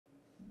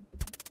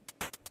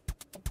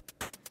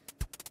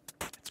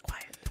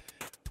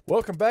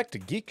Welcome back to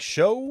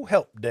Geekshow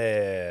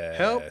Helpdesk.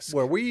 Help,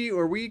 where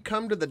we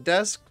come to the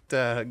desk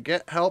to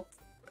get help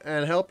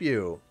and help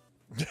you.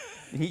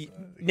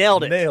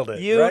 Nailed it. Nailed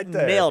it. You right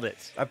there. nailed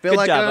it. I feel Good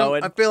like job, I'm,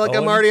 Owen. I feel like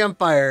I'm Owen. already on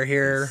fire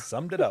here.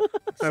 Summed it up.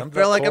 I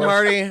feel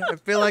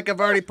like I've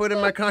already put in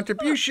my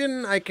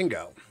contribution. I can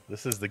go.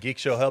 This is the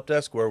Geekshow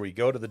Helpdesk, where we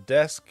go to the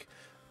desk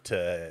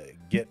to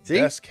get See?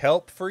 desk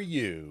help for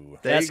you.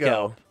 There Desk you go.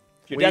 help.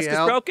 If your We desk is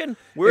help. broken,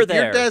 we're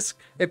there.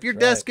 If your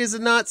desk is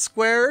not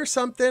square or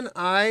something,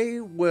 I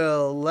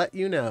will let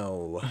you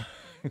know.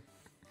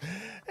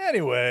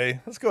 Anyway,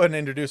 let's go ahead and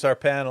introduce our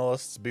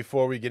panelists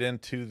before we get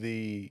into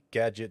the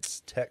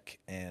gadgets, tech,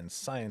 and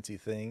sciencey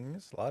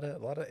things. A lot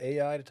of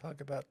AI to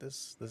talk about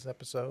this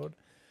episode,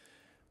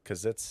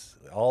 because that's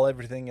the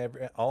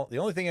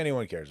only thing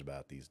anyone cares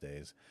about these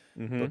days.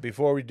 But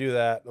before we do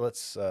that,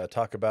 let's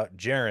talk about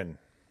Jaren.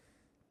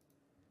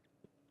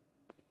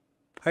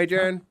 Hi,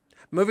 Jaren.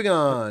 Moving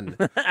on.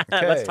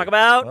 Let's talk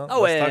about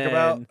Owen. Let's talk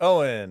about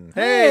Owen.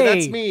 Hey,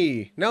 that's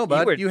me. No,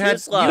 bud. were You too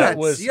had slow.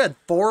 you had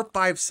 4 or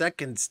 5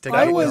 seconds to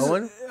I get was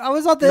going.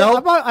 at the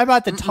Nope. I'm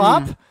at the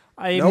top.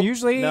 I'm Nope.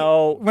 usually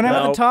No. when I'm at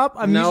the Nope. top,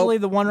 I'm Nope. usually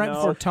the one right No.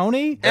 before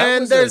Tony.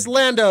 And was there's a-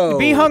 Lando.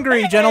 Be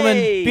hungry, gentlemen.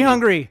 Hey. Be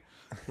hungry.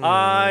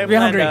 I'm Be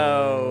hungry.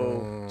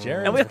 Lando.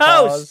 Jaren's And we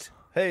pause. host.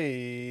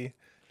 Hey,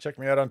 check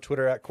me out on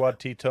Twitter at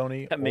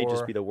QuadTTony. That may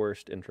just be the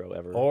worst intro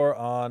ever. Or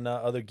on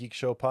other Geek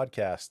Show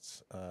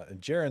podcasts. And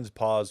Jaren's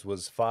pause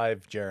was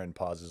 5 Jaren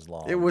pauses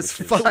long. It was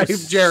which is 5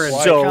 Jarens.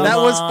 quite- So that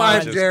was long.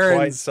 5 which is quite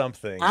Jarens.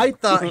 something. I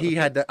thought he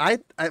had to. I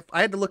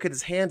had to look at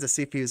his hands to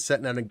see if he was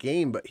setting on a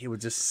game, but he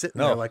was just sitting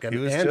there like an he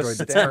was android just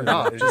that's standing turned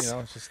off. there, Just,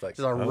 it's just like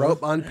just a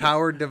rope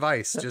unpowered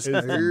device. Just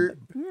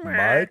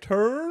my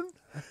turn.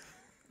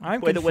 I'm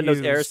Way the Windows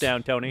confused. airs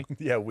down, Tony.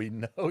 Yeah, we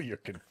know you're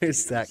confused.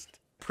 is that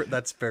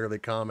that's fairly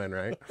common,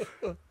 right?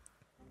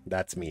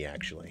 That's me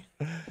actually.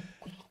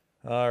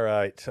 All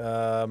right.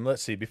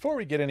 Let's see. Before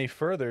we get any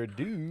further,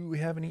 do we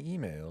have any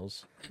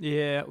emails?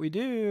 Yeah, we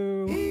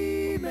do.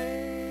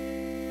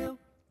 Email.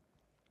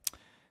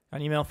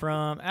 An email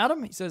from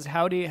Adam. He says,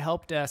 "Howdy,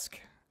 help desk.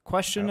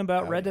 Question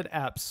about howdy. Reddit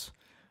apps.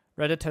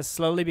 Reddit has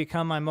slowly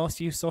become my most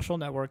used social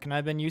network, and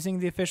I've been using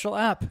the official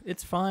app.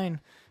 It's fine.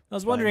 I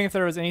was wondering if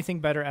there was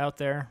anything better out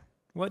there.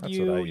 What do That's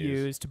you what I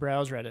use. use to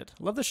browse Reddit?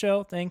 Love the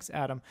show. Thanks,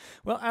 Adam."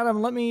 Well,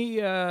 Adam, let me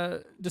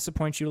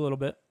disappoint you a little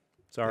bit.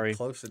 Sorry.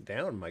 Close it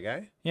down, my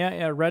guy.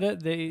 Yeah,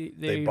 Reddit,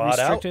 they bought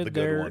out restricted the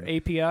good their one.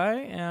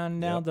 API, and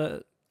now Yep.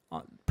 the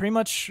pretty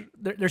much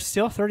there's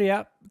still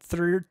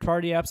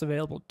third-party apps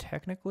available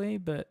technically,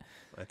 but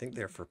I think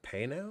they're for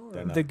pay now. Or?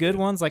 They're not the good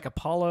ones like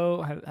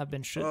Apollo have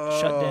been shut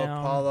Oh, down.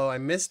 Apollo! I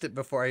missed it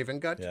before I even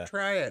got Yeah. to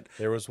try it.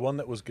 There was one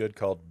that was good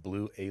called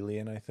Blue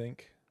Alien, I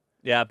think.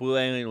 Yeah, Blue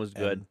Alien was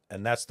good.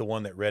 And that's the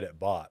one that Reddit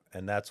bought.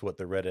 And that's what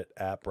the Reddit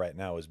app right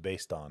now is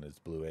based on, is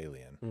Blue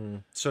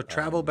Alien. So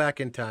travel back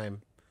in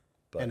time.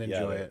 But And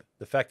yeah, enjoy it.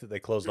 The fact that they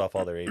closed off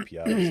all their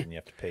APIs and you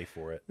have to pay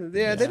for it.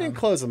 Yeah, they didn't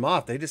close them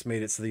off. They just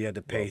made it so that you had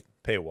to pay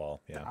Paywall.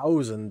 Yeah.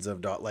 thousands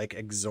of like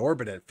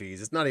exorbitant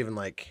fees. It's not even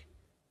like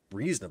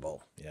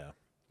reasonable. Yeah.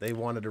 They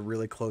wanted to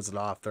really close it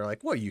off. They're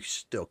like, well, you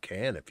still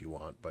can if you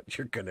want, but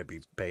you're gonna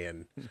be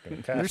paying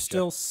There's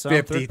still some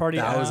 $50,000 third-party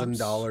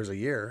apps. a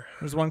year.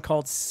 There's one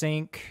called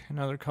Sync,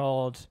 another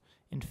called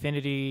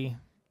Infinity.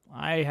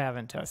 I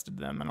haven't tested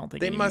them. I don't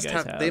think They any must of you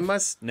guys have. have. They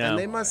must. No. And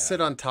they must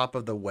sit on top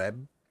of the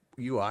web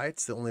UI.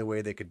 It's the only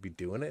way they could be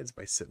doing it is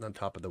by sitting on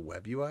top of the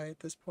web UI at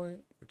this point,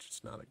 which is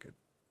not a good.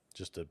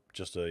 Just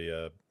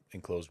a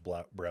enclosed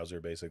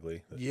browser,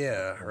 basically.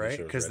 Yeah, only right.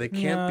 shows Because they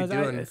Reddit. can't be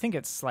No, doing. I think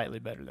it's slightly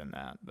better than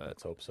that, but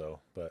Let's hope so.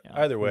 But Yeah.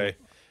 either way,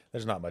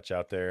 there's not much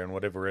out there, and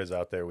whatever is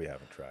out there, we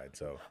haven't tried.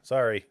 So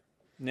sorry.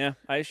 Yeah,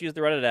 I just use the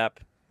Reddit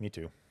app. Me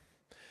too.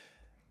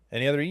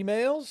 Any other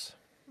emails?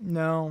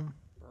 no.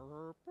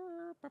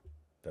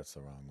 That's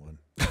the wrong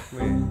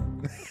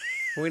one.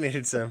 we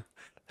needed some.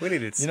 We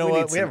needed. You know we what?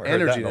 need We some haven't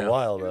heard that energy in a now.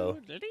 while, though.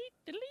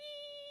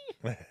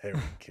 There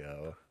we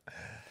go.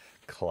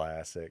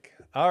 Classic.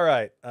 All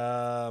right.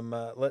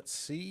 Let's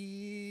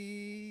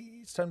see.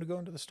 It's time to go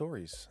into the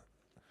stories.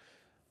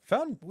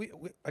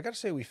 I got to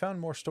say, we found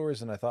more stories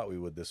than I thought we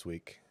would this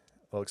week.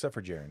 Well, except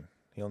for Jaren.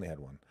 He only had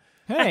one.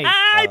 Hey,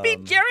 I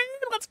beat Jaren.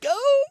 Let's go.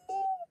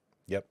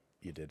 Yep,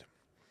 you did.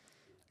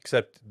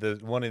 Except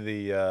one of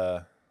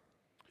the.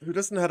 Who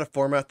doesn't know how to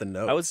format the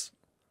notes? I was.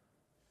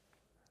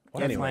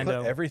 Why do you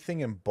Lando. put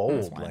everything in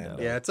bold, Lando.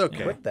 Lando? Yeah, it's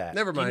okay. Quit that.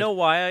 Never Do you mind. know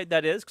why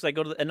that is? Because I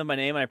go to the end of my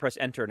name and I press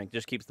enter and it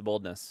just keeps the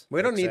boldness.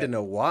 We don't need to Exactly.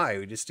 know why.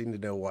 We just need to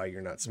know why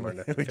you're not smart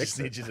enough to We fix just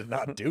it. need you to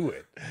not do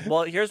it.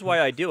 Well, here's why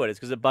I do it. It's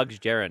because it bugs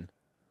Jaren,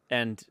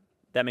 and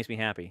that makes me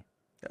happy.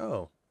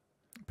 Oh,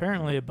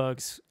 apparently it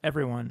bugs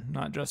everyone,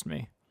 not just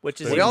me. Which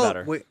is we even all.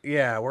 better.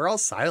 We're all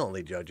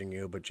silently judging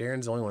you, but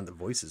Jaren's the only one that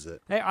voices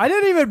it. Hey, I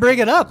didn't even bring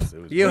it up.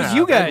 It was You It was have.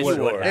 you guys.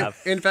 You would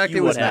have. In fact, You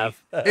it was would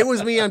have. me. It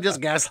was me. I'm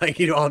just gaslighting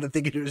you all into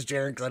thinking it was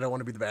Jaren because I don't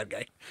want to be the bad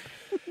guy.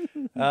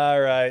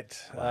 All right.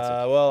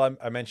 Well,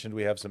 I mentioned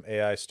we have some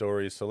AI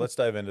stories, so let's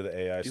dive into the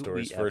AI Do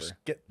stories we first. ever.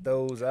 Get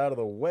those out of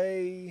the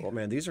way. Well,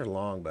 man, these are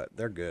long, but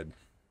they're good.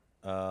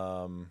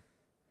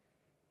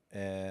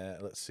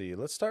 And let's see.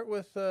 Let's start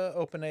with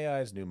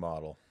OpenAI's new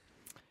model.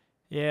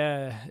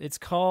 Yeah, it's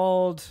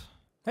called.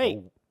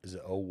 Hey, Is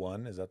it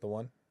O1? Is that the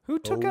one? who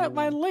took out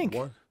my link?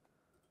 One.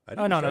 I Oh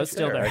didn't no, check it's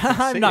still there. there. I can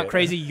see I'm not it.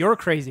 crazy. You're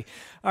crazy.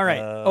 All right,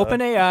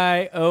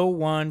 OpenAI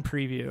O1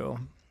 preview.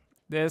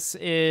 This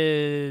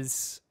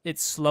is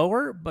it's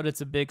slower, but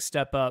it's a big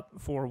step up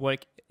for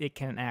what it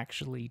can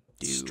actually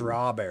do.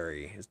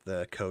 Strawberry is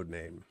the code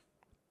name.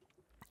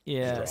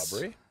 Yes.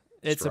 Strawberry?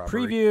 It's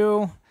Strawberry. a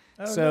preview,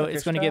 Oh, so look,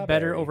 it's a going to get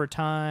better strawberry. over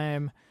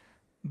time.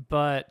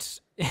 But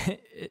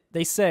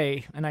they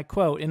say, and I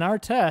quote, in our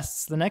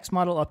tests, the next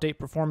model update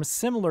performs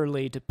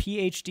similarly to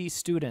PhD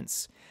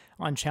students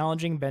on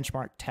challenging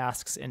benchmark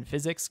tasks in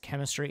physics,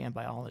 chemistry, and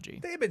biology.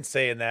 They've been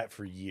saying that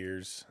for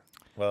years.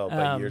 Well,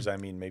 by years, I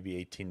mean maybe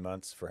 18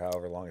 months for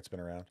however long it's been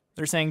around.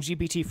 They're saying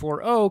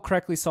GPT-4o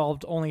correctly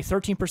solved only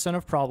 13%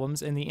 of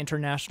problems in the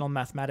International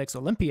Mathematics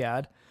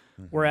Olympiad,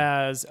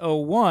 whereas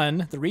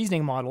O1, the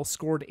reasoning model,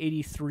 scored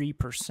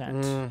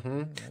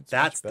 83%.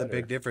 That's much the big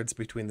better. difference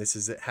between this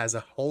is it has a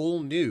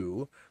whole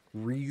new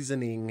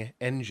reasoning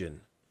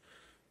engine.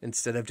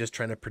 Instead of just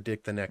trying to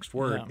predict the next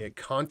word, Yeah. it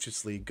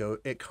consciously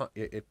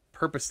it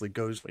purposely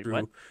goes through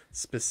what?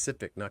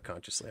 specific, not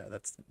consciously. Yeah,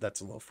 that's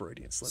a little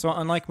Freudian slip. So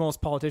unlike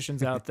most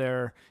politicians out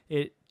there,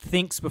 it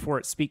thinks before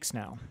it speaks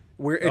now.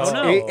 Where it's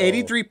no.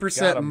 83%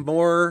 Got 'em.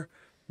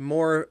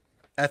 more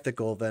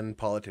ethical than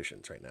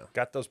politicians right now.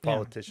 Got those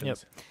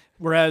politicians. Yep.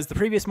 Whereas the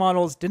previous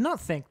models did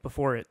not think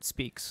before it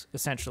speaks,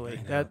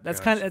 essentially.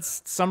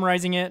 That's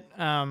summarizing it.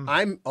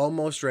 I'm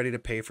almost ready to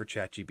pay for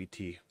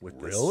ChatGPT with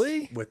this.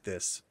 Really? With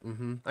this.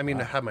 I mean,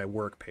 I have my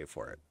work pay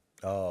for it.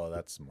 Oh,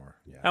 that's more.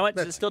 Yeah. How much? Is it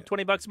That's- still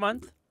 $20 a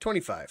month?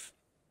 25.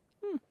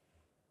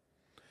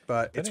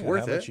 But it's Depending on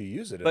worth how it. much you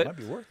use it, But- it might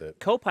be worth it.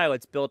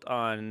 Copilot's built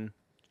on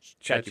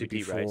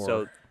ChatGPT, right? 4.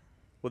 So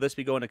will this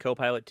be going to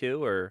Copilot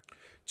too, or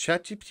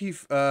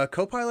ChatGPT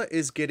Copilot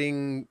is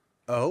getting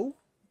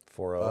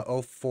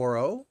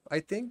 0.40, I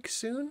think,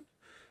 soon.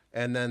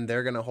 And then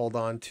they're going to hold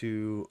on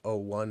to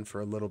 01 for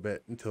a little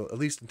bit until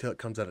it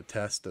comes out of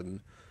test,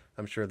 and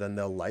I'm sure then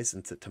they'll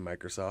license it to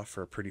Microsoft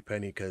for a pretty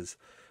penny, because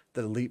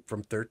the leap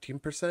from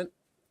 13%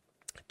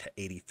 to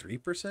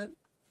 83%,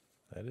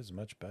 That is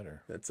much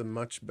better. that's a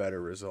much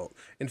better result.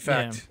 In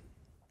fact,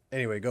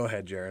 anyway, go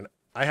ahead, Jaron.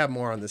 I have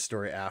more on this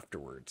story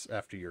afterwards,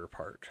 after your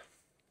part.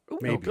 Ooh,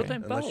 Maybe,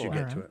 built-in unless you bow.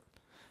 get to it.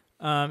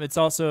 It's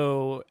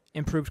also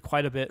improved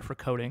quite a bit for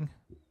coding,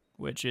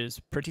 which is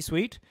pretty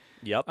sweet.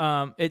 Yep.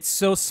 It's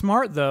so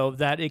smart, though,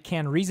 that it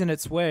can reason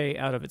its way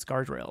out of its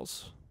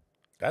guardrails.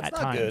 That's at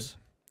not times.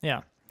 good.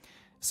 Yeah.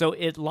 So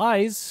it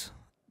lies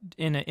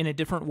in a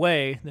different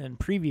way than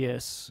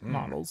previous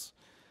models.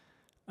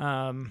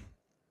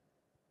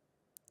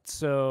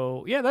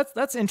 So yeah,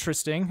 that's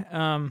interesting.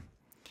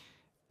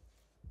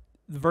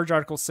 The Verge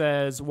article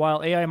says,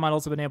 while AI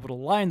models have been able to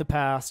lie in the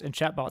past and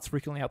chatbots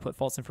frequently output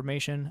false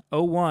information,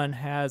 O1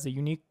 has a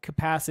unique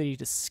capacity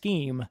to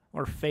scheme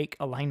or fake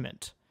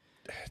alignment.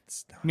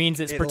 It's not. Means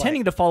it's It,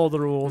 pretending like- to follow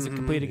the rules and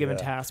complete a given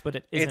yeah. task, but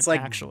it isn't It's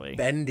like actually.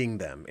 bending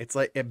them. It's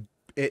like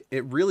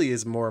it really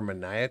is more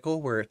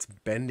maniacal, where it's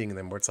bending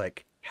them, where it's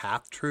like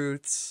half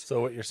truths. So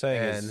what you're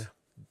saying is And-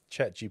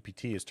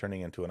 ChatGPT is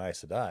turning into an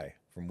Aes Sedai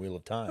from Wheel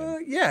of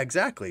Time. Yeah,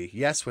 exactly.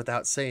 Yes,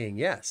 without saying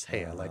yes.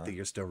 Hey, I like that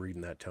you're still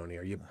reading that, Tony.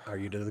 Are you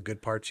to the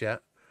good parts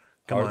yet?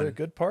 Come Are on. there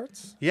good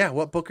parts? Yeah,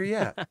 what book are you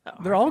at?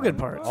 They're all good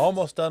parts.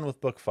 Almost done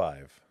with book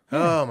 5.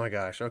 Oh my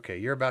gosh. Okay,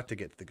 you're about to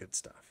get to the good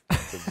stuff.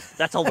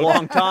 That's a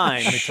long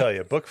time. Let me tell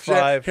you, book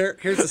 5.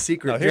 Here's the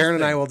secret. No, here's Jaron the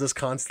and I thing. will just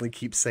constantly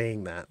keep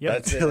saying that.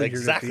 That's until you're at the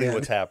exactly end.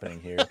 what's happening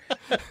here.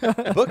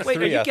 Book Wait, 3.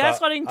 are you I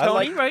thought- gaslighting I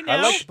Tony like- right I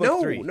now? like book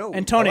No, 3. no.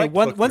 And Tony, I like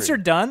book once 3. you're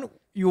done,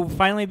 you will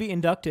finally be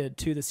inducted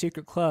to the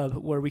secret club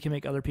where we can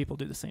make other people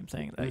do the same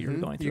thing that you're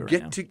going through You right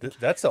get now. to.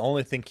 That's the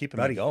only thing keeping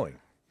Buddy. me going.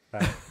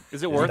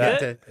 Is it worth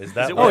that- it? Is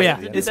that it Oh worth yeah, at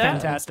the end it's of the day?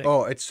 fantastic.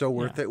 Oh, it's so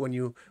worth Yeah. it when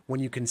you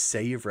can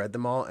say you've read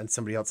them all and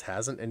somebody else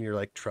hasn't, and you're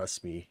like,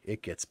 trust me,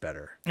 it gets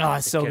better. Oh,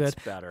 it's so Gets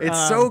good. better.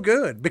 It's so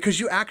good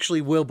because you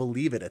actually will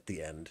believe it at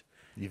the end.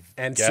 You've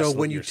And so gaslit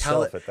when you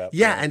tell yourself it, at that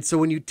yeah, point. and so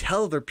when you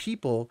tell other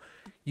people,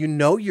 you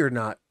know you're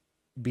not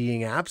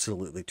being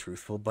absolutely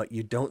truthful, but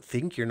you don't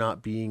think you're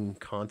not being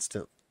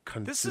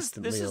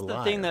consistently This is a the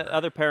liar. thing that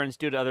other parents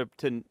do to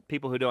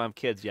people who don't have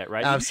kids yet,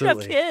 right?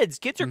 Absolutely. You should have kids.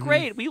 Kids are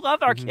great. We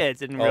love our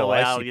kids. And in real Oh, I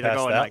reality, see they're past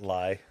going that like,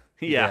 lie.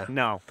 yeah, Yeah.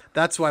 no.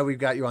 That's why we've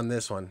got you on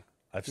this one.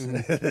 I've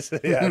seen this.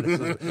 Yeah,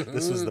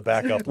 this was the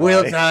backup lie.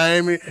 Wheel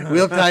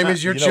time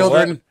is your You know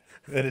children. what?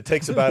 And it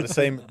takes about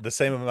the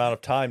same amount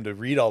of time to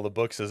read all the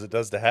books as it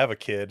does to have a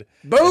kid.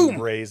 Boom!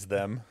 And raise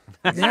them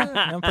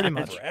Yeah, no, pretty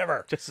much.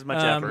 forever. Just as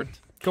much effort.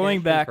 Going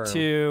Can't back confirm.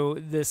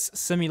 to this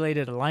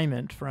simulated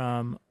alignment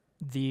from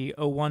the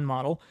O1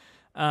 model,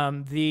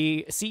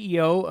 the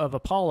CEO of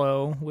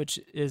Apollo, which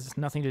is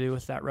nothing to do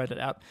with that Reddit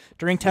app,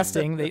 during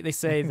testing, they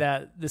say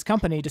that this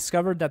company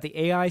discovered that the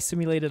AI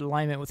simulated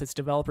alignment with its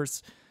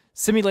developers'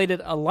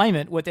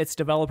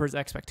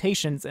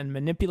 expectations and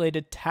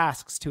manipulated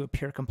tasks to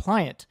appear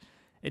compliant.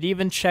 It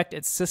even checked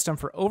its system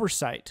for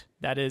oversight.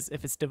 That is,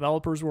 if its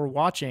developers were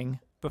watching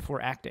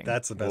before acting.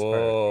 That's the best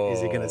part.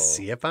 Is he going to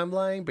see if I'm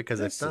lying? Because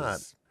if This not,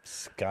 is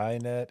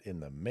Skynet in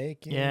the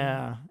making.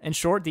 Yeah. In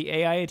short, the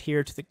AI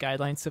adhered to the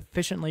guidelines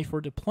sufficiently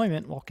for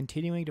deployment while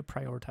continuing to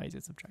prioritize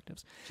its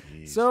objectives.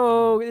 Jeez.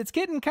 So it's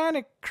getting kind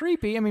of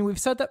creepy. I mean, we've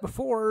said that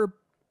before,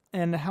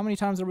 and how many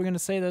times are we going to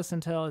say this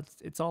until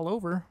it's all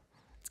over?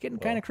 It's getting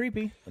kind of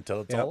creepy.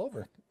 Until it's all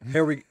over.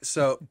 here we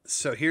so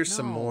here's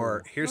some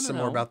more. No. Here's No, some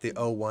no, more no.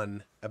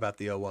 about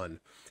the O1.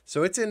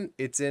 So it's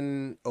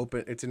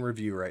in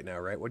review right now,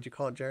 right? What'd you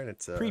call it, Jared?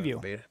 It's a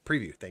Preview. Beta.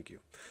 Preview. Thank you.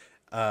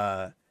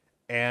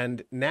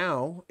 And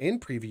now in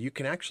preview, you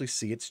can actually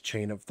see its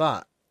chain of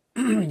thought.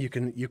 you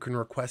can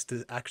request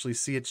to actually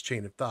see its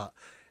chain of thought.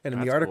 And in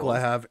the That's article cool. I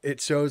have,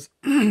 it shows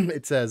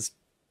it says,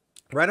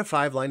 write a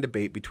 5-line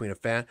debate between a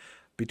fan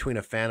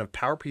of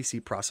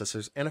PowerPC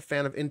processors and a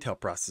fan of Intel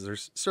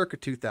processors circa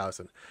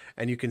 2000.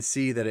 And you can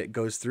see that it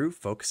goes through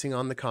focusing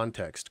on the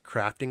context,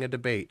 crafting a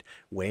debate,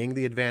 weighing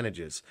the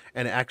advantages,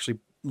 and it actually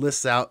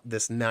lists out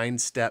this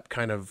 9-step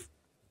kind of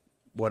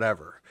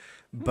whatever.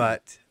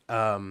 But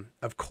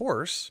of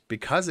course,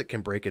 because it can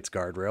break its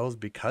guardrails,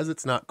 because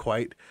it's not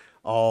quite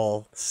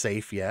all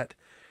safe yet,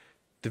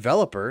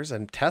 developers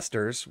and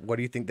testers, what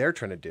do you think they're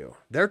trying to do?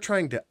 They're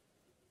trying to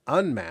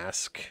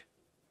unmask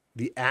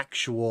the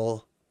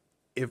actual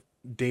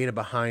data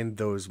behind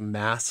those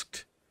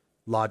masked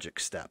logic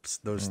steps,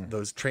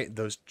 those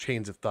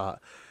chains of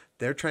thought.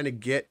 They're trying to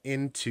get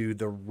into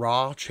the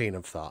raw chain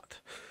of thought.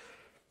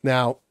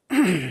 Now,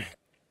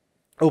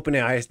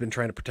 OpenAI has been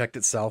trying to protect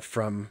itself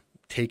from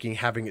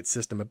having its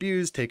system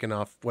abused, taken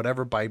off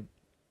whatever by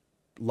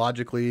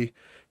logically,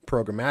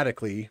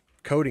 programmatically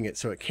coding it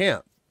so it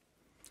can't.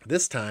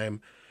 This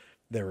time,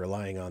 they're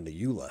relying on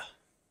the EULA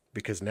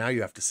because now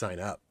you have to sign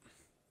up.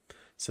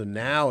 So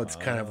now it's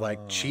kind of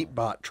like cheat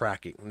bot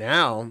tracking.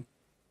 Now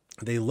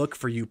they look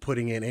for you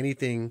putting in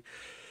anything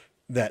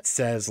that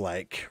says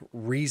like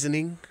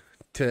reasoning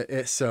to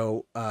it.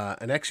 So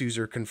an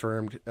ex-user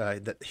confirmed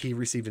that he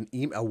received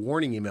a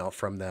warning email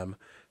from them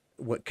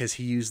because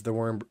he used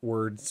the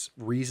words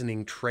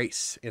reasoning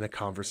trace in a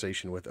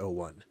conversation with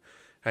O1.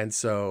 And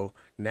so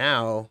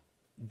now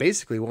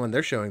basically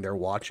they're showing they're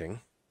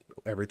watching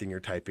everything you're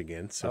typing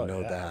in. So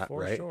that,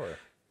 for right? Sure.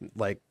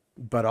 Like,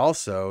 but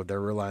also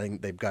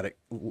they've got it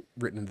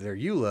written into their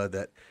EULA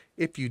that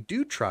if you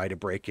do try to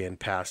break in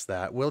past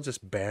that, we'll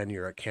just ban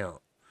your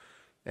account.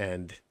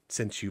 And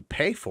since you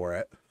pay for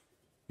it,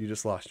 you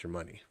just lost your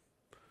money.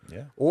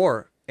 Yeah.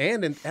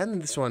 And in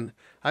this one,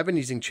 I've been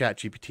using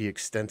ChatGPT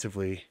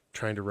extensively,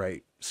 trying to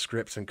write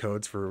scripts and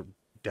codes for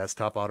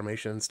desktop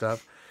automation and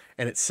stuff.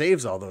 And it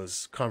saves all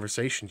those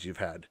conversations you've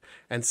had.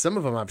 And some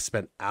of them I've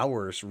spent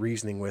hours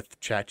reasoning with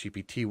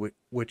ChatGPT,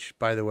 which,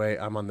 by the way,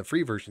 I'm on the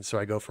free version. So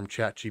I go from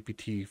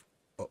ChatGPT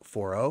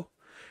 4.0,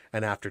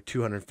 and after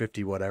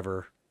 250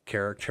 whatever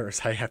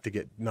characters, I have to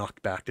get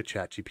knocked back to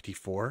ChatGPT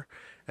 4.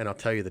 And I'll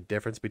tell you the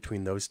difference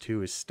between those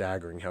two is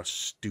staggering how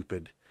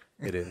stupid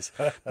it is.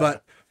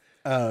 But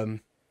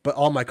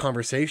all my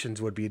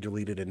conversations would be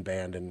deleted and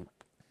banned and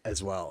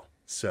as well.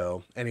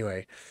 So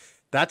anyway,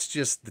 that's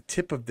just the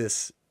tip of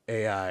this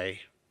AI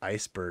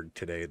iceberg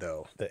today,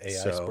 though. The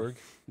AI iceberg?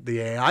 The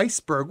AI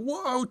iceberg.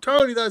 Whoa,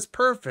 Tony, that's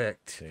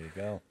perfect. There you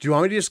go. Do you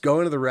want me to just go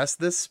into the rest of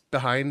this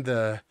behind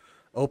the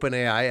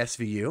OpenAI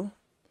SVU?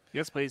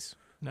 Yes, please.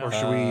 No.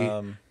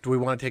 Or do we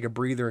want to take a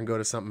breather and go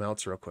to something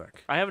else real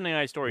quick? I have an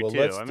AI story Well, too.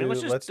 let's I mean,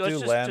 let's do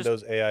just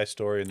Lando's AI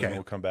story, and then Okay.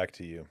 we'll come back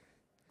to you.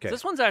 Okay.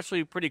 This one's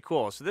actually pretty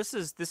cool. So this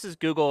is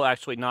Google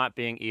actually not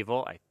being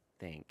evil, I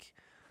think.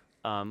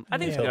 I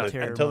think Yeah. it's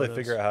good. Until they motives.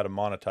 figure out how to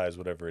monetize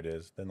whatever it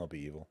is, then they'll be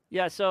evil.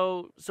 Yeah,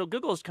 so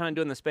Google's kind of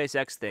doing the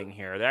SpaceX thing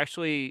here. They're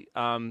actually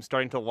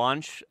starting to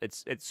launch.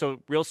 It's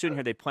so real soon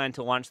here. They plan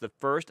to launch the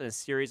first in a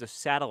series of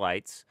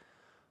satellites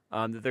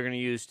that they're going to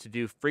use to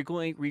do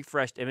frequently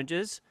refreshed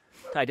images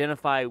to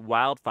identify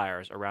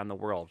wildfires around the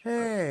world.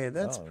 Hey,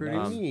 that's Oh, pretty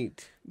nice.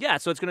 neat. Yeah,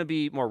 so it's going to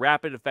be more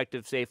rapid,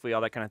 effective, safely,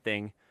 all that kind of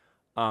thing.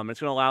 It's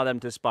going to allow them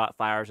to spot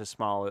fires as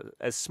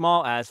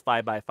small as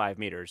 5 by 5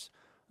 meters,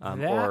 That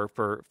or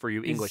for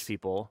you English is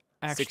people,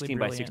 actually 16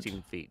 by brilliant.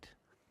 16 feet.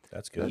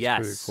 That's good.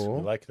 Yes. Pretty I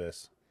cool. like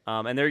this.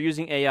 And they're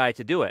using AI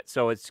to do it.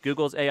 So it's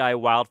Google's AI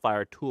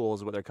wildfire tools,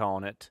 is what they're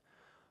calling it.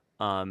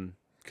 Couldn't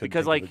Because think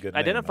of a like good name,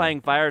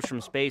 identifying fires from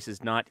space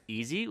is not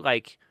easy.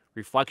 Like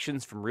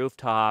reflections from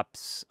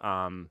rooftops.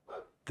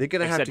 They're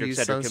going to et have to cetera, et use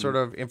cetera, some can- sort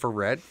of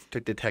infrared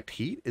to detect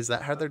heat. Is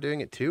that how they're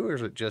doing it too? Or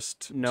is it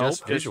just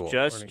visual?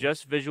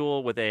 just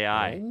visual with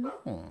AI.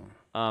 Oh.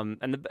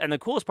 And the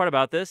coolest part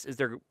about this is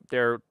they're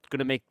going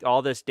to make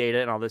all this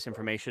data and all this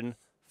information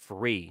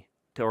free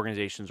to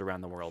organizations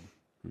around the world.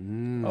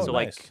 Mm. Oh, So,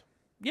 nice. like,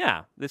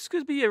 yeah, this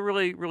could be a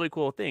really, really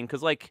cool thing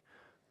because, like,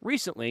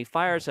 recently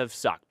fires have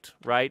sucked,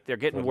 right? They're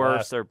getting For the worse.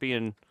 last They're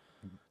many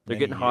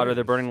getting hotter.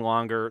 They're years. burning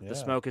longer. Yeah. The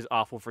smoke is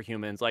awful for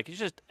humans. Like, it's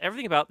just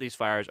everything about these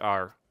fires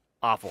are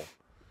awful.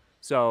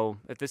 So,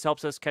 if this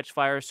helps us catch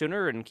fires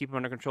sooner and keep them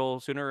under control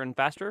sooner and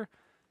faster,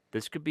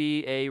 this could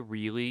be a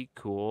really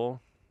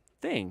cool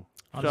thing.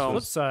 On the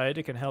flip side,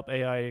 it can help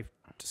AI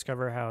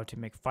discover how to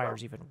make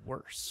fires even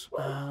worse.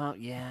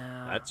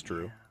 Yeah, That's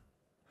true.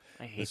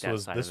 I hate This that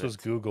was side this of was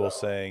it. Google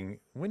saying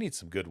we need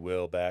some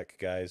goodwill back,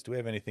 guys. Do we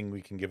have anything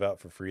we can give out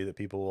for free that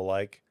people will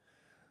like?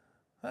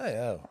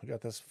 Oh, we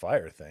got this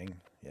fire thing.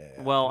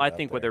 Yeah. Well, put it I out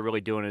think what there they're really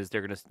doing is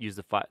they're going to use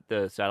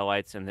the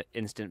satellites and the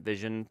instant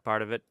vision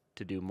part of it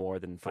to do more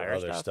than for fire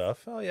other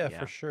stuff. Oh yeah, Yeah.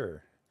 for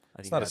sure. I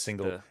It's think not a that's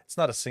single. the- It's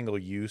not a single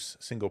use,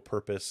 single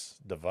purpose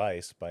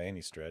device by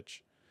any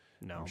stretch.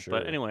 No, I'm but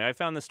sure. anyway, I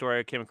found the story.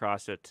 I came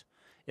across it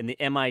in the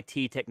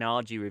MIT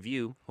Technology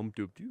Review.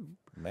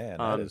 Man,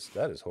 Um,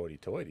 that is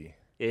hoity-toity.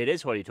 It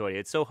is hoity-toity.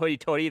 It's so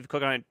hoity-toity. If you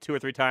click on it 2 or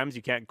 3 times,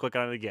 you can't click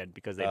on it again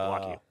because they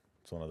block you.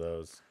 It's one of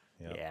those.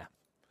 Yep. Yeah.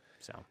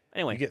 So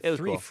anyway, You get it was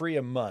 3 cool. free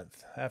a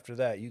month. After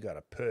that, you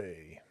gotta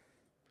pay.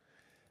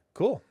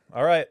 Cool.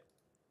 All right.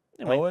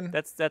 Anyway, Owen?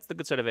 that's the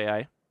good side of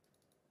AI.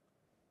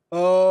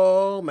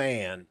 Oh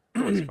man.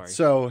 Sorry.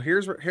 So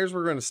here's where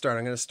we're going to start.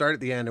 I'm going to start at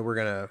the end, and we're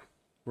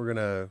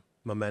gonna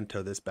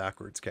memento this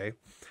backwards. Okay.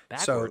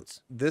 Backwards.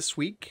 So this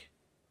week,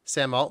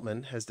 Sam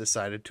Altman has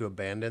decided to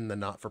abandon the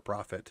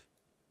not-for-profit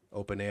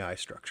OpenAI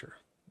structure.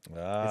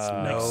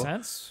 Ah, no- Makes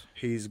sense.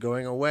 He's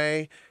going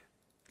away.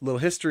 Little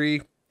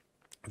history.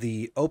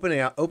 The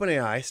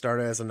OpenAI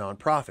started as a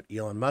nonprofit.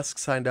 Elon Musk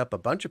signed up. A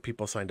bunch of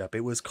people signed up.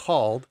 It was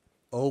called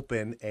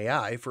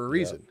OpenAI for a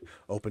reason.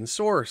 Open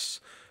source,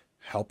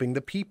 helping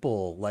the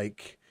people.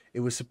 Like, it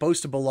was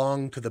supposed to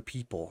belong to the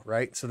people,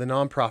 right? So the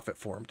nonprofit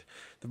formed.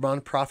 The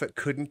nonprofit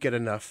couldn't get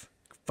enough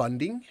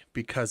funding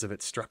because of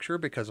its structure,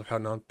 because of how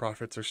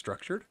nonprofits are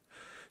structured.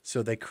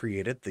 So they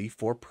created the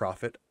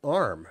for-profit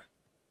arm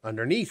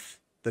underneath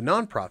the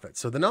nonprofit.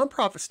 So the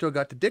nonprofit still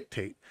got to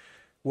dictate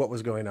what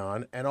was going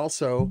on, and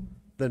also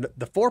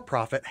the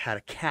for-profit had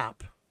a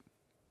cap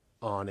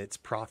on its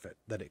profit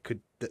that it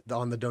could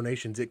on the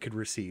donations it could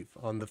receive,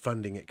 on the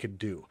funding it could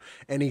do.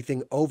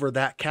 Anything over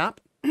that cap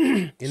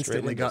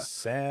instantly got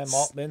Sam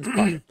Altman's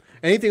pocket.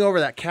 anything over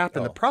that cap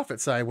in the Oh. profit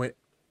side went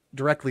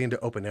directly into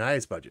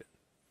OpenAI's budget.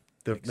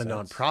 The Makes sense.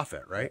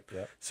 nonprofit, right?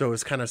 Yep. So it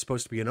was kind of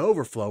supposed to be an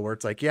overflow where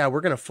it's like, yeah,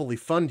 we're going to fully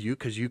fund you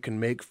because you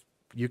can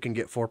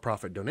get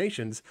for-profit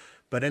donations,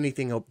 but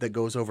anything that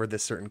goes over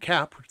this certain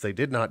cap, which they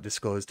did not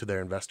disclose to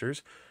their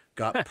investors,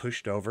 got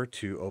pushed over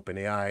to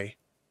OpenAI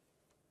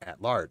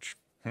at large.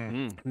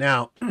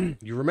 Now,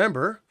 you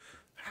remember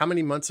how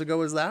many months ago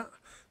was that,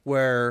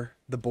 where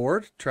the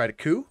board tried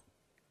to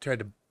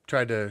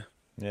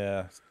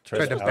Yeah.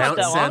 Tried to Not bounce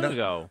that long Santa-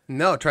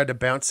 ago. tried to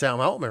bounce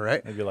Sam Altman,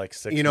 right? Maybe like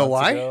 6 You know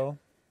months why? ago.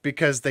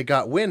 Because they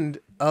got wind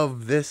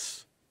of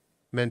this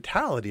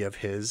mentality of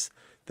his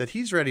that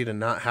he's ready to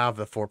not have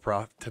the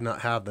for-profit, to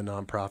not have the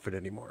nonprofit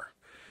anymore.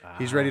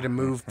 He's ready to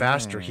move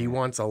faster. He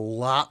wants a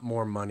lot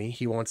more money.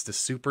 He wants to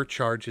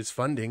supercharge his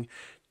funding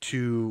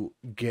to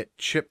get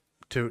chip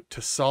to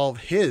solve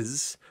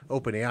his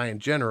OpenAI in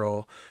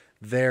general,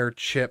 their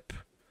chip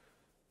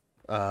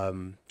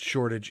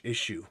shortage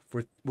issue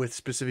with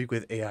specific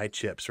with AI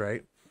chips,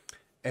 right?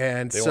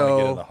 And They so want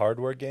to get in the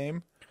hardware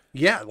game.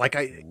 yeah, like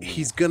I think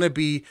he's gonna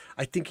be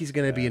That's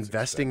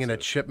investing in a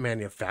expensive. chip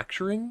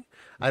manufacturing.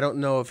 I don't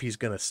know if he's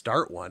gonna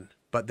start one,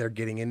 but they're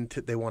getting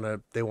into they wanna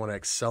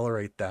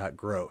accelerate that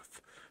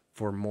growth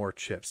for more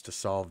chips to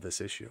solve this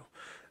issue.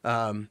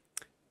 And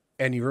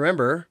you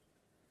remember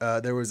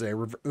there was a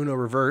Uno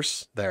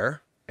reverse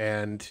there,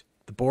 and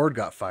the board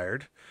got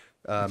fired.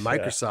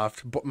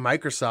 Microsoft,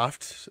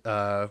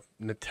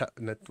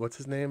 what's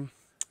his name?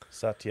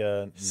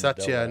 Satya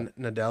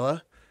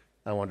Nadella.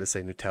 I wanted to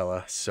say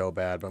Nutella so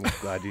bad, but I'm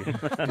glad you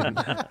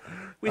didn't.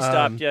 We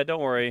stopped. Yeah, don't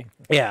worry.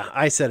 Yeah,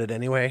 I said it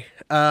anyway.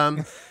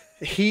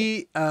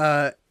 He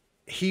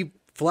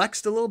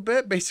flexed a little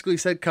bit, basically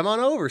said, "Come on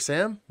over,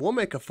 Sam. We'll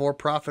make a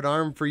for-profit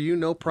arm for you,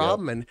 no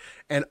problem."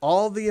 And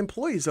all the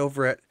employees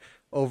over at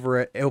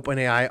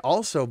OpenAI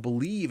also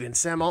believe in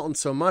Sam Altman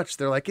so much.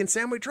 They're like, "In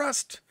Sam we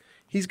trust.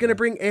 He's going to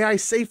bring AI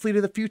safely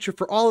to the future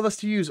for all of us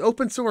to use.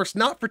 Open source,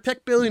 not for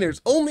tech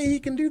billionaires. Only he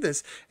can do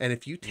this. And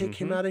if you take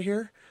him out of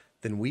here,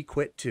 then we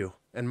quit too."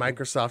 And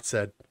Microsoft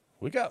said,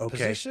 We got okay.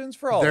 positions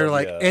for all They're of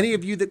like, ya. any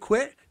of you that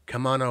quit,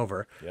 come on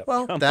over. Yep.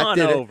 Well, Come that on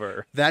did over.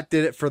 it. That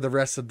did it for the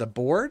rest of the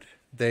board.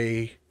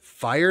 They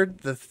fired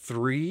the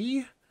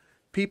 3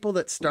 people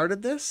that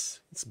started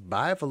this. It's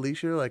bye,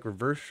 Felicia, like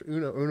reverse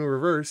Uno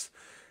reverse.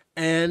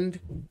 And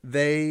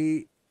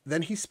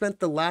then he spent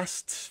the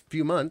last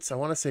few months, I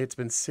want to say it's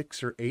been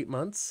 6 or 8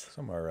 months,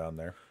 Somewhere around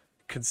there.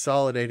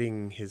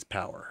 consolidating his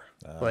power.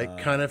 Like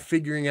kind of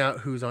figuring out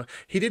who's on.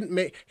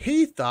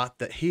 He thought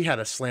that he had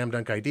a slam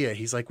dunk idea.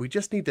 He's like, we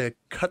just need to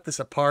cut this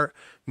apart,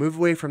 move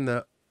away from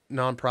the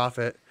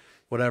nonprofit,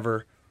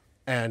 whatever,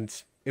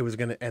 and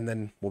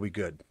then we'll be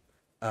good.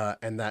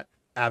 And that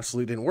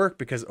absolutely didn't work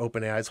because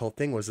OpenAI's whole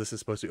thing was this is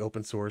supposed to be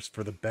open source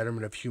for the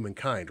betterment of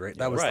humankind, right?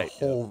 That was right, the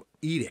whole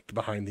edict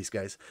behind these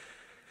guys.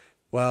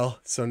 Well,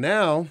 so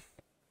now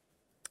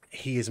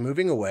he is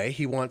moving away.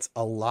 He wants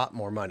a lot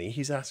more money.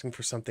 He's asking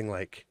for something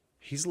like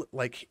he's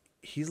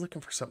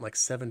looking for something like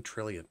 7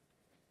 trillion.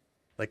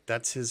 Like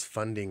that's his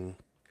funding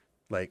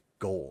like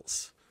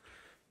goals.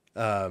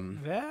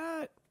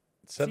 That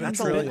Seven that's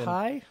a bit trillion.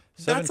 high.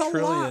 Seven That's a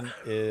trillion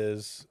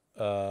is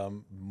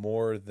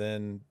more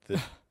than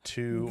the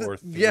 2 or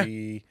yeah.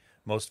 3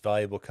 most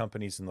valuable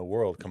companies in the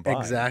world combined.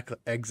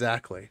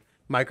 Exactly.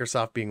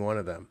 Microsoft being one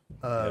of them.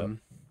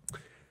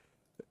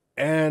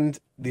 And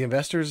the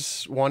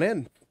investors want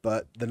in,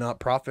 but the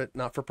not-for-profit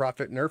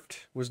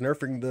was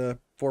nerfing the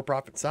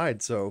for-profit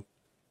side. So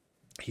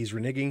he's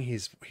reneging.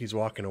 He's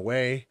walking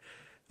away.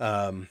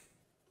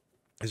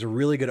 There's a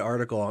really good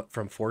article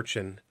from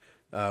Fortune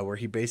where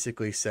he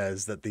basically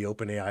says that the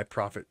OpenAI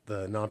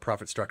the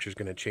nonprofit structure is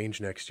going to change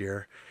next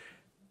year.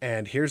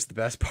 And here's the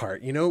best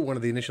part. One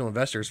of the initial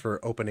investors for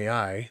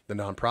OpenAI, the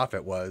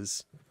nonprofit,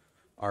 was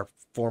our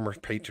former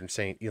patron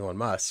saint, Elon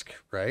Musk,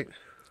 right?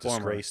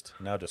 Disgraced.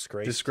 Now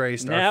disgraced.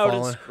 Disgraced.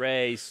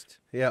 Disgraced.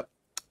 Yep.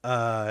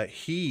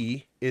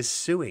 He is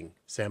suing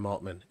Sam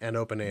Altman and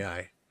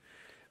OpenAI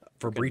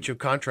for breach of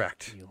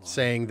contract,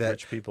 saying that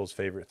Rich people's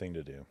favorite thing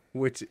to do.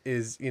 which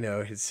is,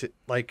 his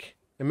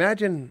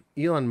imagine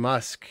Elon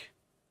Musk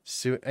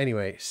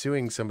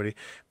suing somebody,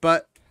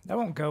 but That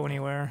won't go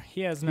anywhere.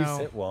 He has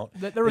It won't.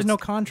 There was no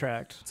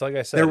contract. It's like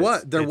I said. there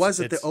was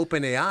at the it's-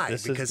 OpenAI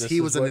this is- because this he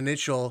is was an what-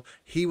 initial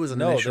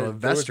No,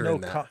 investor no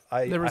in that.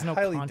 There was I no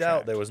highly doubt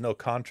contract. there was no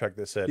contract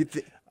that said,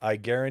 I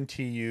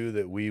guarantee you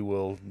that we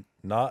will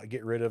not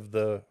get rid of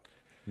the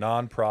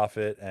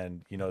nonprofit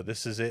and,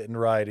 this is it in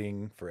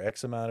writing for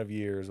X amount of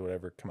years,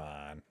 whatever. Come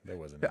on. There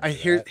wasn't. any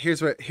of that.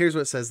 Here's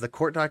what it says. The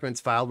court documents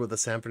filed with the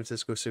San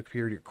Francisco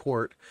Superior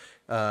Court,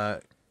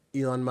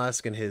 Elon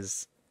Musk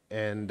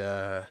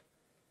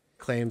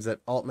claims that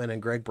Altman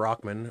and Greg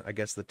Brockman, I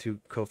guess the two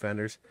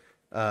co-founders,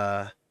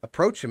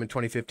 approached him in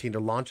 2015 to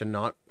launch a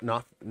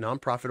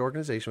nonprofit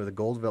organization with a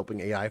goal of developing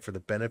AI for the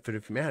benefit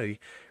of humanity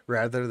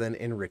rather than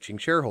enriching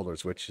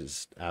shareholders, which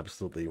is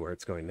absolutely where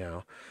it's going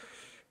now.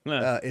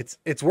 Yeah.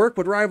 Its work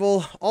would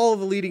rival all of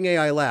the leading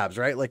AI labs,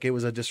 right? Like it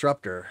was a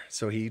disruptor.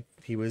 So he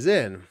was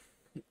in.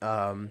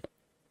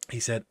 He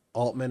said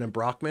Altman and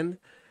Brockman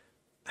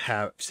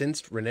have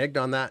since reneged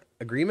on that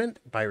agreement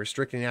by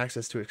restricting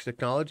access to its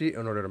technology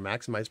in order to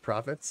maximize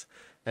profits.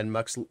 And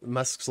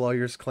Musk's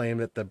lawyers claim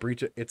that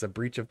it's a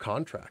breach of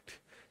contract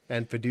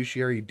and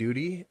fiduciary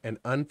duty and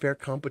unfair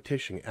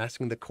competition,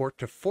 asking the court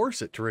to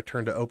force it to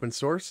return to open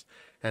source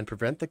and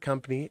prevent the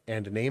company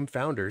and name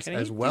founders Can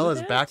as he well do as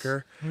that?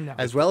 backer No.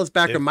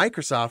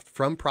 Microsoft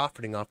from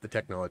profiting off the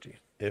technology.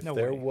 If No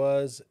there way.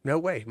 was No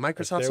way. if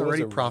Microsoft's there was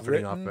already a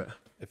profiting off written- it.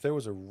 If there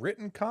was a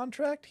written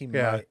contract, he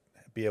Yeah. might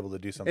be able to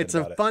do something It's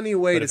about a it. funny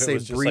way But to if it say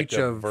was just breach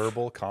like a of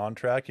verbal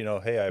contract, hey,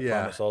 I Yeah.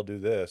 promise I'll do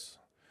this.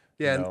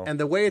 Yeah, you know, and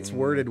the way it's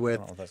worded I with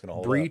don't know if that's gonna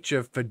hold breach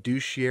of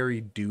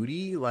fiduciary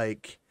duty,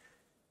 like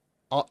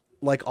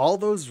all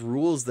those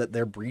rules that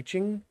they're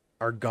breaching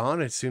are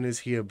gone as soon as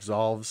he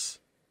dissolves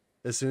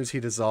OpenAI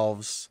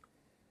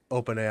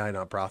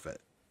nonprofit.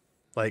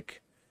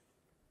 Like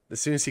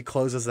as soon as he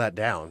closes that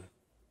down,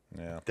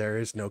 Yeah. there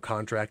is no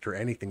contract or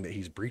anything that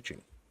he's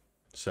breaching.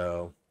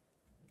 So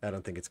I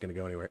don't think it's going to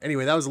go anywhere.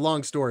 Anyway, that was a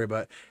long story,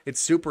 but it's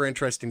super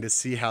interesting to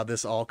see how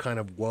this all kind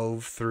of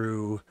wove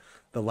through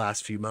the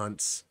last few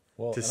months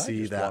Well, to and I see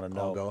just that wanna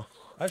all know- go.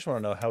 I just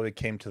want to know how it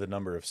came to the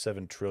number of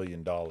 $7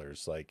 trillion.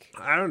 Like,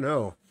 I don't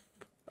know.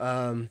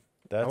 I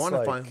that's want to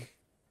like, find.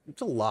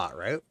 It's a lot,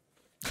 right?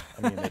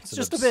 I mean, it's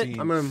Just an a bit.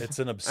 obscene, it's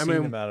an obscene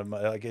I'm- amount of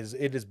money. Like,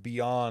 it is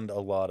beyond a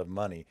lot of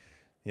money.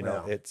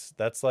 Yeah.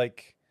 That's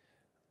like,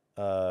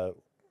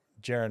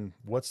 Jaron,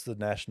 what's the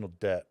national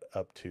debt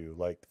up to?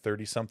 Like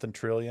 30 something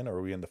trillion, or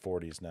are we in the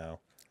 40s now?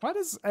 Why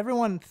does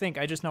everyone think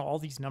I just know all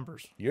these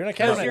numbers? You're an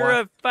Because accountant. you're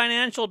a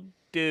financial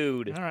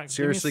dude. All right, give me a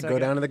Seriously, go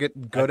second.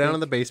 down to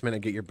the basement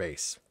and get your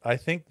base. I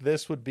think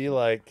this would be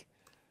like,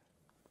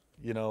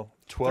 12.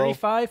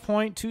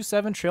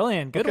 35.27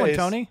 trillion. Good Okay, one,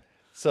 Tony.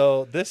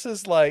 So this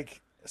is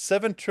like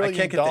 $7 trillion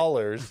can't get the-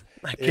 dollars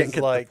I can't is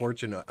get like the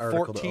Fortune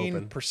article to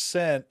open.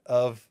 14%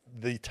 of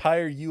the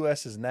entire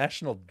U.S.'s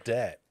national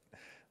debt.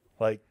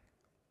 Like,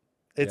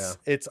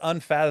 it's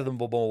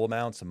unfathomable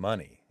amounts of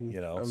money.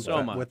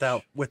 So much.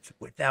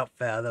 Without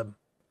fathom.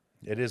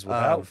 It is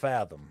without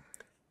fathom.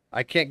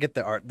 I can't get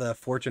the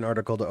Fortune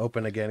article to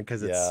open again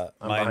because it's Yeah,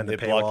 I'm mine behind the it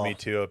blocked paywall. me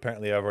too.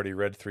 Apparently, I've already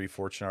read 3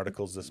 Fortune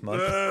articles this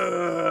month.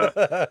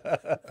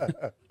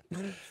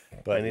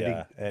 But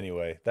yeah,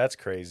 anyway, that's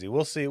crazy.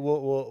 We'll see.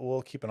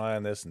 We'll keep an eye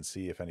on this and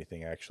see if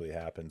anything actually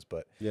happens.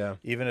 But Yeah.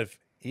 even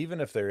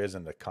if there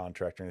isn't a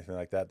contract or anything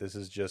like that, this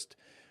is just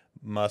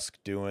Musk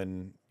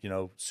doing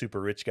super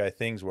rich guy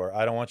things where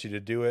I don't want you to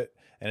do it,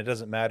 and it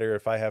doesn't matter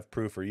if I have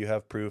proof or you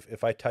have proof.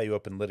 If I tie you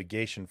up in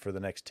litigation for the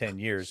next 10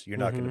 years, you're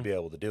not going to be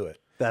able to do it.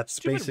 That's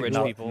Stupid basically rich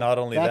Not, people. not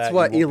only that's that,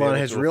 what you won't be Elon able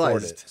has to afford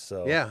realized. it,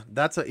 so Yeah,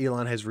 that's what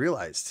Elon has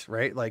realized,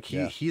 right? Like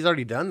Yeah. he's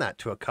already done that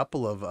to a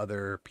couple of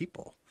other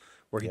people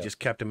where he Yeah. just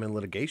kept them in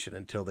litigation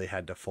until they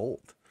had to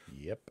fold.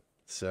 Yep.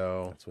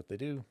 So That's what they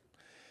do.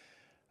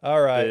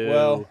 All right.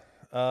 Boo.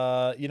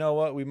 Well, you know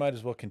what? We might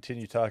as well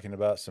continue talking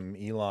about some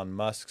Elon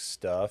Musk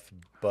stuff.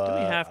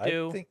 But have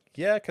to?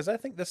 because I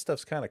think this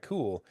stuff's kind of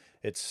cool.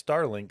 It's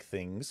Starlink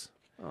things.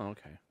 Oh,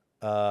 okay.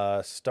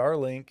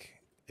 Starlink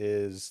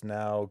is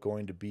now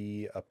going to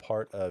be a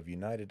part of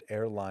United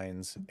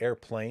Airlines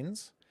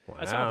airplanes.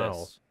 I saw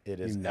this. It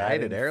is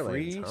United adding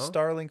Airlines, free huh?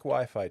 Starlink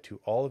Wi-Fi to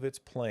all of its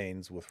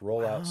planes with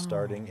rollout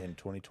starting in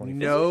 2024.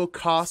 No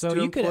cost So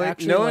to you could employ,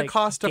 actually, no like,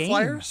 cost to game.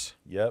 flyers.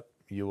 Yep,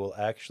 you will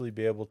actually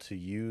be able to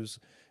use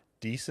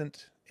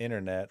decent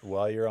internet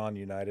while you're on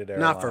United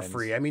Airlines. Not for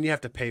free. I mean, you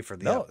have to pay for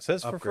the No, it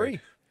says for upgrade.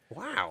 free.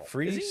 Wow.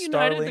 Free Isn't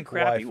United the Starlink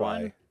crappy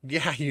Wi-Fi. one?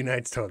 Yeah,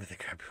 United's totally the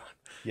crappy one.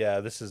 Yeah,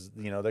 this is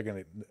they're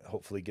gonna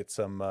hopefully get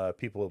some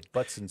people with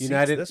butts and seats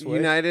United, this way.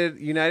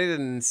 United,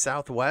 and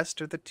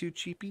Southwest are the two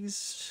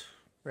cheapies,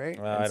 right?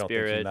 I don't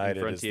Spirit think and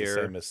United is the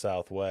Frontier. same as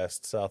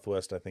Southwest.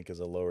 Southwest, I think, is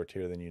a lower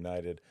tier than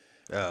United,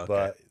 Oh, okay.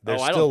 but they're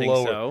Oh, I still don't think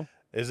lower. so.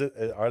 Is it?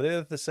 Are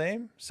they the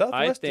same? I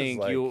Southwest think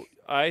is like,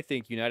 I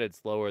think United's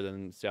lower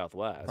than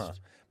Southwest. Huh.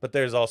 But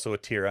there's also a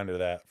tier under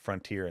that,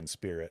 Frontier and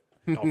Spirit.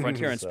 Oh,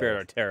 Frontier and So- Spirit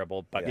are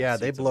terrible. But yeah,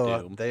 they seats of blow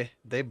doom. out.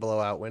 They blow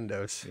out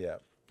windows. Yeah.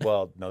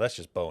 Well, no, that's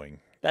just Boeing.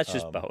 That's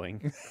just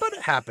Boeing. But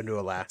it happened to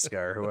Alaska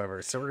or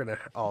whoever, so we're gonna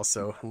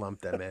also lump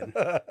them in.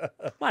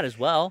 Might as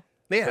well.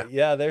 Yeah. But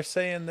yeah, they're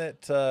saying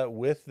that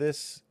with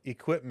this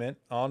equipment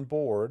on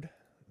board,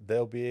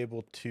 they'll be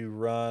able to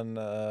run.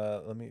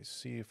 Let me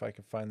see if I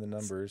can find the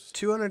numbers.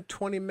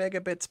 220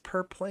 megabits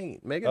per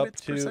plane. Up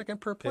Megabits per to- second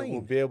per It will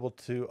plane. be able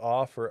to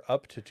offer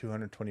up to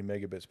 220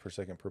 megabits per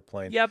second per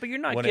plane. Yeah, but you're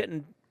not When it-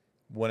 getting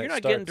When you're it not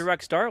starts, getting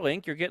direct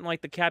Starlink. You're getting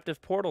like the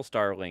captive portal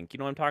Starlink. You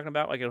know what I'm talking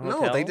about? Like at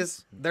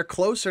hotels. No, they're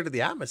closer to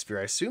the atmosphere.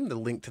 I assume the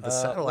link to the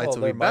satellites well,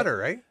 will there be might- better,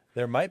 right?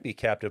 There might be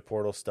captive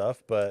portal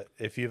stuff, but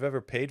if you've ever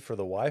paid for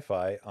the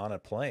Wi-Fi on a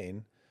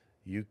plane,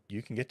 you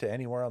can get to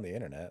anywhere on the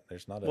internet.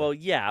 There's not a Well,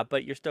 yeah,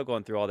 but you're still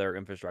going through all their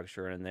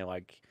infrastructure, and they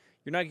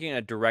you're not getting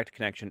a direct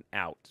connection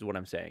out. Is what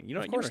I'm saying. You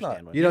know, Of course you not.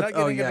 understand what You You're don't- not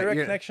getting yeah, a direct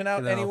you're- connection out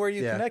you know, anywhere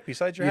you yeah. connect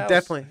besides your You're house.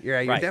 definitely, you're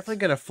Right. definitely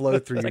gonna flow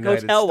through It's like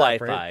United hotel stuff,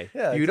 Wi-Fi. right?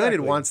 Yeah, United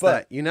exactly. wants But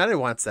that. United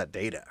wants that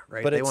data,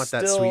 right? But They it's want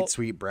that still-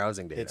 sweet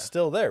browsing data. It's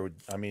still there.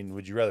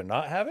 Would you rather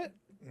not have it?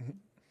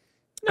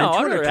 No, And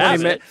I'd rather 220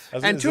 have me- it.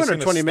 And Is this gonna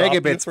 220 stop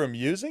you megabits from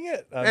using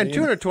it. I and mean,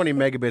 220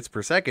 megabits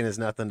per second is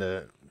nothing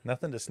to.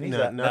 nothing to sneeze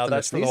No- at. Now nothing to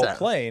that's for the sneeze whole at.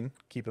 plane.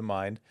 Keep in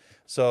mind,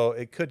 so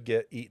it could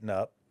get eaten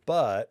up,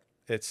 but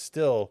it's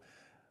still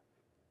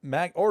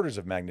orders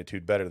of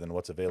magnitude better than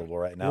what's available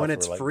right now. When for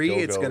it's like free,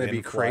 it's go-go going to be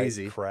in-flight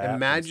crazy. crap and stuff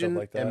Imagine,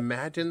 like that.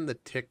 imagine the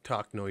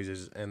TikTok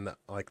noises and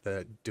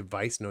the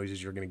device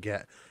noises you're going to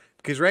get.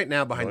 Because right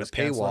now behind the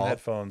Noise-canceling paywall,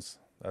 headphones.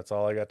 That's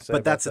all I got to say. but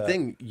about that's the that.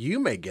 thing. You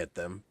may get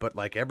them, but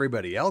like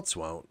everybody else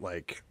won't.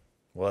 Like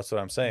Well, that's what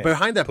I'm saying.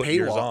 behind the Put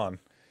yours paywall, on.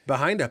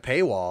 behind a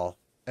paywall,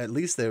 at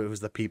least there was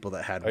the people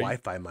that had Are you-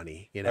 Wi-Fi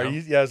money. You know. Are you?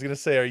 Yeah, I was gonna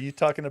say. Are you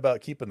talking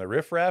about keeping the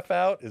riffraff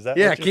out? Is that?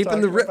 Yeah, what you're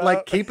keeping the talking rip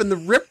about? keeping the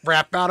rip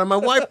wrap out of my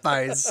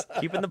Wi-Fi's.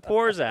 Keeping the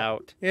pores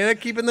out. Yeah,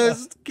 keeping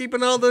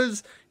all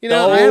those. You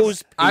know,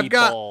 Those I've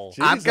got people.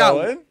 I've got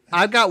Jeez, Owen.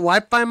 I've got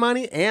Wi-Fi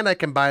money, and I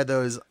can buy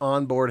those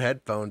onboard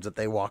headphones that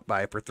they walk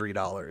by for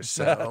 $3.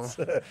 So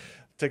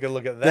Take a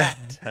look at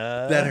that.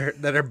 huh?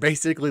 that are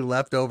basically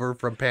left over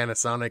from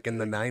Panasonic in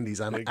the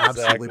 '90s. I'm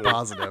Exactly. absolutely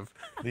positive.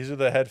 These are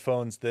the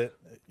headphones that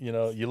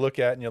you look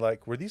at and you're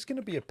like, were these going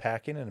to be a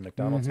pack-in in a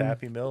McDonald's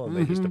Happy Meal, and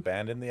they just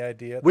abandoned the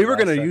idea? at Mm-hmm. We the were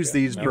last gonna use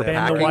second? these No, for they Bend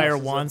have the packing. wire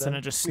boxes of once and them.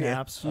 it just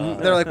snaps.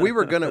 They're like we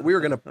were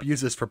gonna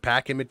use this for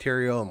packing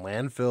material and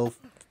landfill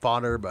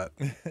fodder, but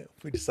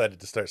We decided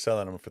to start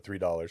selling them for $3.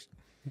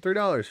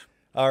 $3.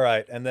 All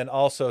right, and then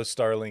also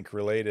Starlink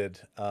related,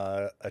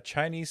 a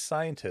Chinese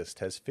scientist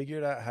has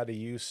figured out how to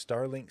use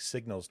Starlink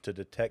signals to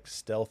detect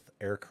stealth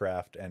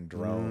aircraft and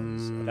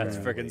drones. That's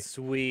apparently. freaking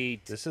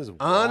sweet. This is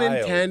wild.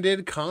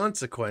 Unintended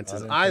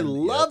consequences. I Unintended,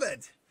 love yep.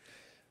 it.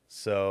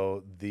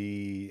 So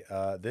the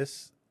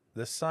this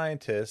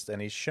scientist,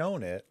 and he's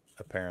shown it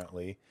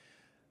apparently,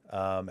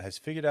 has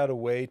figured out a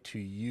way to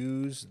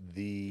use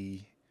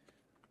the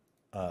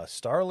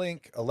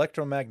Starlink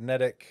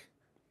electromagnetic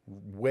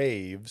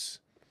waves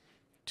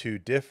to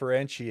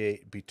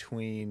differentiate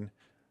between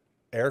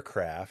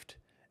aircraft,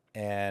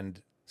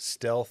 and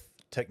stealth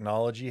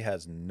technology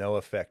has no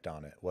effect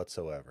on it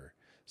whatsoever.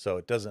 So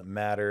it doesn't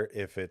matter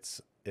if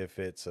it's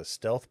a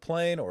stealth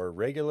plane or a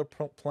regular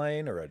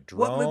plane or a drone.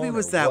 What movie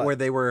was or that what. where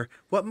they were?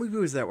 What movie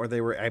was that where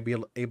they were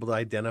able to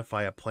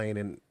identify a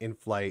plane in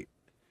flight,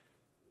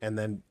 and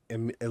then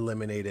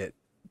eliminate it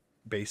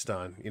based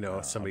on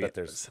I somebody? bet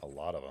there's a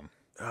lot of them.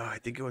 I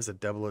think it was a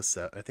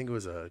 007. I think it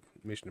was a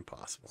Mission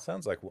Impossible.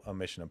 Sounds like a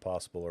Mission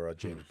Impossible or a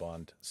James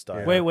Bond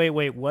style. Wait.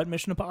 What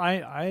Mission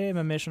Impossible? I am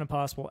a Mission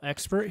Impossible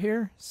expert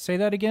here. Say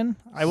that again.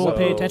 I will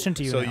pay attention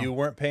to you. So now. you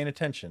weren't paying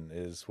attention,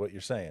 is what you're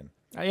saying?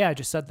 Yeah, I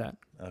just said that.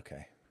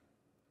 Okay.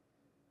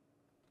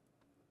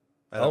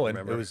 I don't and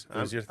remember. it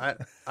was your. I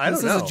don't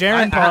This know. is a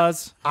Jaren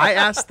pause. I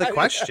asked the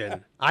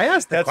question. I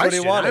asked the That's question.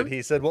 what he wanted. I'm-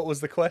 He said, "What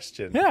was the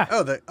question?" Yeah.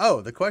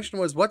 the question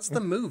was, what's the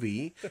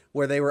movie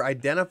where they were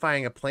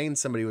identifying a plane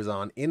somebody was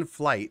on in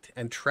flight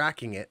and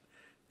tracking it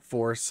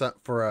for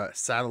a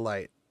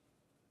satellite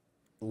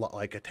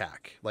like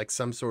attack, like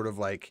some sort of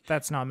like.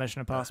 That's not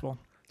Mission Impossible.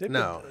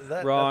 No.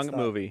 Wrong that's not-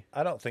 movie.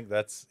 I don't think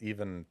that's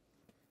even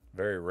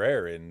very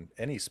rare in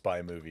any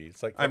spy movie.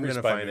 It's like I'm every gonna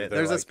spy find movie, it. they're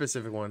There's a like,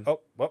 specific one. Oh,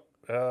 well,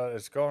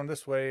 it's going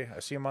this way. I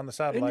see him on the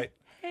satellite.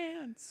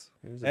 Hands.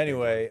 It was a big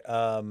Anyway,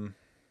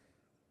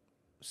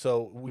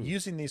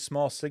 using these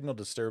small signal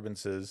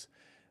disturbances,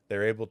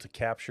 they're able to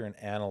capture and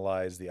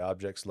analyze the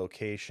object's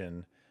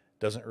location.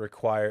 Doesn't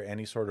require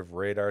any sort of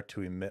radar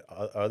to emit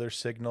other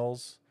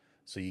signals,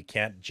 so you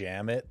can't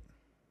jam it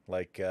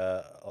like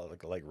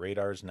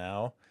radars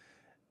now.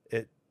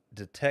 It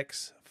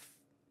detects.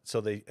 So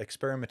they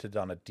experimented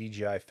on a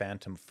DJI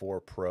Phantom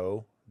 4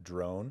 Pro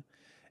drone,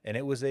 and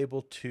it was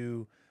able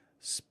to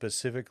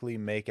specifically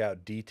make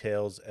out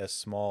details as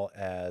small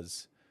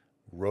as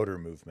rotor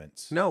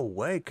movements. No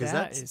way, because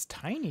That that's is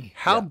tiny.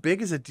 how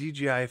big is a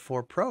DJI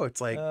 4 Pro? It's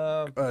like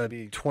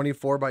Maybe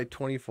 24 by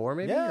 24,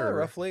 maybe. yeah, or...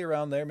 roughly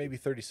around there, maybe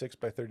 36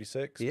 by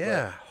 36. but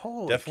Yeah,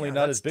 holy definitely cow,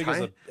 not that's as big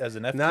tiny. as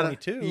an Not a-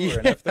 F-22 or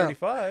an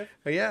F-35.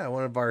 But yeah,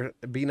 one of our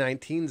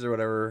B-19s or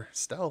whatever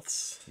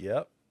stealths.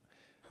 Yep.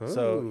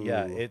 So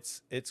yeah, Ooh.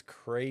 it's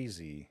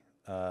crazy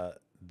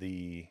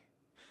the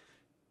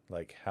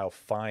like how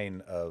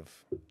fine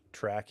of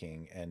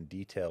tracking and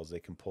details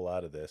they can pull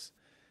out of this,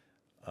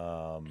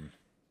 and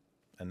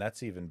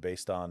that's even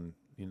based on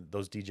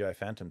those DJI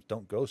Phantoms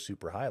don't go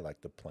super high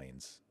like the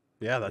planes.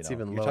 Yeah, that's know,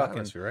 even you're low talking-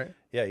 atmosphere, right?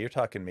 Yeah, you're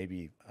talking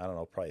maybe I don't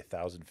know, probably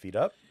 1,000 feet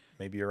up,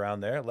 maybe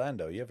around there.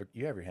 Lando, you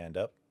have your hand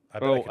up. I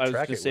bet Oh, I I could was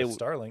track gonna it say with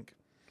Starlink.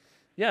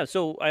 Yeah,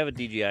 so I have a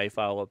DJI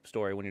follow-up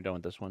story when you're done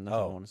with this one. That's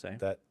all I want to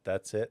say.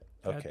 That's it.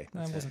 Okay.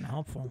 That wasn't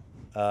helpful.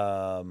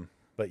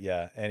 But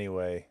yeah,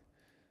 anyway,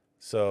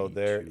 so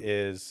there too.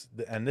 is,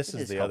 and this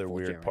It is the other helpful,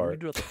 weird Jaron. part. We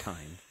do it at the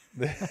time.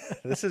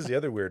 This is the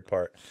other weird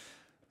part.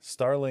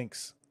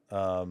 Starlink's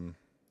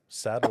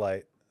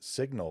satellite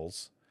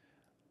signals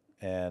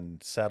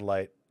and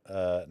satellite,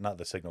 not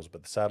the signals,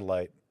 but the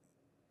satellite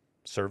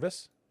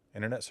service,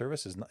 internet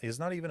service is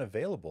not even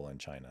available in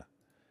China.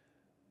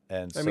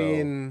 And so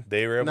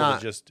they were able to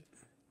just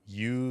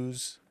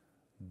use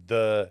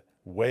the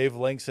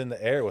wavelengths in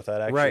the air without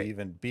actually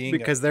even being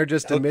because they're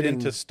just hooked emitting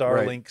into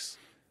Starlink's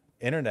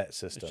internet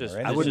system. just- or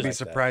I I anything wouldn't be like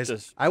that. surprised.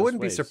 Just I wouldn't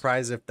be waves.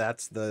 surprised if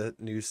that's the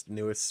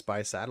newest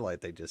spy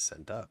satellite they just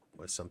sent up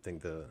with something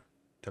to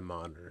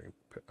monitor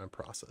and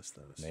process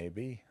those.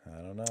 Maybe,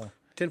 I don't know.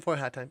 Tinfoil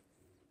hat time.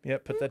 Yeah,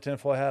 put that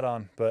tinfoil hat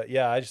on. But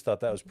yeah, I just thought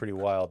that was pretty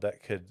wild.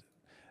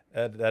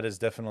 That is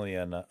definitely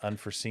an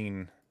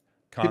unforeseen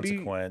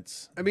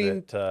consequence. I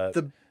mean, that,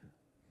 the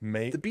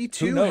may, The who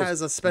B2 knows?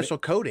 has a special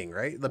coating,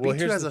 right? The Well, B2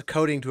 here's has the- a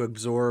coating to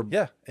absorb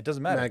Yeah, it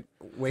doesn't matter.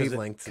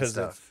 wavelengths and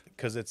stuff.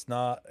 Because it's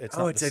not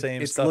the It's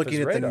same it's stuff looking as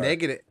at radar. the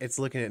negative. It's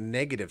looking at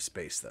negative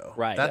space though.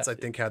 Right. That's Yeah. I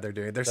think how they're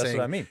doing it. They're That's saying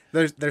what I mean.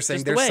 they're saying Just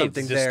the there's waves.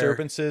 something there.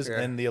 Disturbances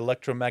Yeah. in the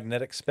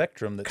electromagnetic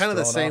spectrum that's Kind of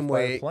the thrown same off by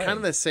a way. plane. Kind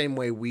of the same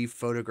way we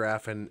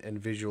photograph and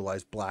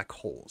visualize black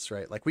holes,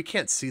 right? Like we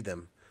can't see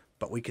them,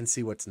 but we can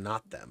see what's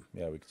not them.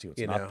 Yeah, we can see what's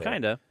You not know. there.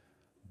 Kinda.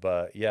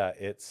 But yeah,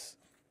 it's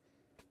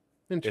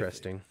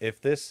Interesting. if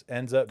this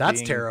ends up That's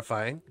being,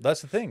 terrifying.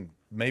 That's the thing.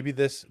 Maybe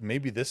this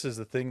is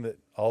the thing that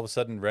all of a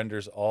sudden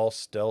renders all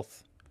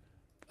stealth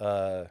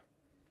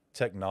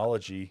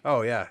technology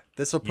Oh yeah,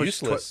 this will push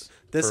useless.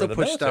 this for will the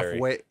push stuff military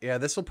way. Yeah,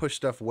 this will push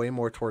stuff way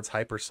more towards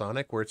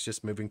hypersonic, where it's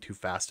just moving too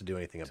fast to do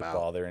anything to about.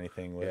 bother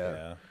anything with. Yeah.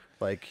 Yeah.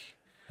 Like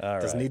All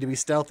doesn't right. need to be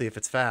stealthy if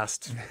it's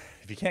fast.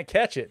 If you can't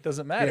catch it,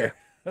 doesn't matter.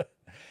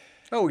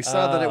 Oh, we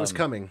saw that it was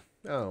coming.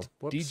 Oh,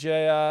 whoops.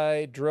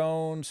 DJI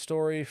drone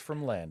story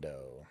from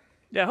Lando.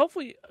 Yeah,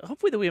 hopefully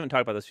that we haven't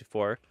talked about this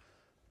before,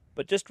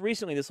 but just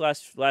recently, this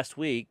last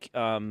week,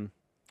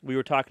 we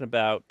were talking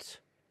about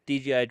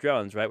DJI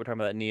drones, right? We're talking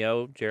about that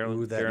Neo. Jaron,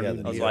 Ooh, that yeah,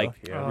 the was Neo, like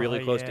yeah. really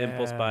Oh, close to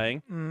impulse yeah.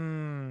 buying.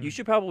 Mm. You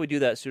should probably do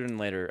that sooner than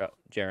later,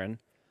 Jaron.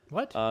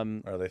 What?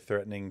 Are they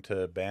threatening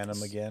to ban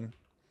them again?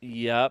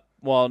 Yep.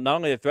 Well, not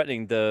only they're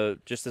threatening,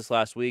 just this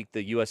last week,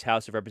 the U.S.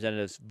 House of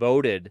Representatives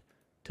voted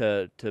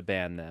to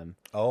ban them.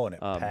 Oh, and it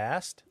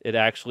passed? It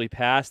actually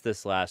passed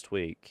this last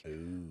week.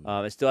 Ooh.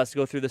 It still has to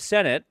go through the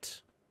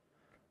Senate,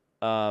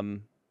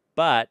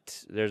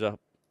 but there's a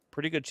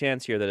pretty good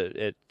chance here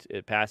that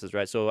it passes,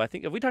 right? So I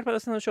think have we talked about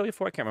this on the show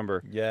before? I can't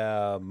remember.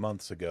 Yeah,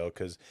 months ago,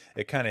 because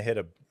it kind of hit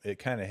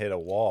a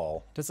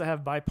wall. Does it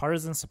have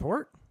bipartisan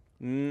support?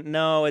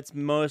 No, it's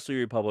mostly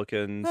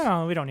Republicans.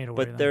 No, we don't need to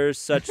worry. But there's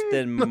such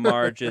thin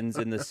margins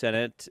in the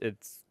Senate.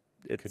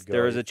 Could go-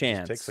 there is a it just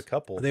chance. takes a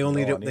couple. They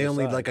only on they either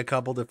only side. like a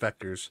couple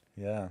defectors.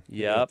 Yeah. to go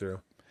Yep.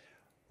 through.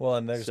 Well,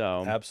 and there's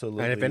So-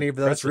 absolutely. And if any of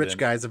those rich precedent,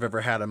 guys have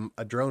ever had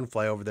a drone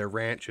fly over their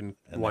ranch in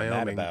and they're mad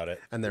Wyoming about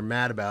it. and they're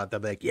mad about it, they'll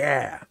be like,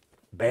 "Yeah,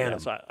 ban Yeah, them."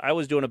 so I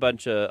was doing a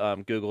bunch of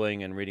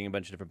Googling and reading a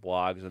bunch of different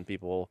blogs and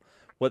people,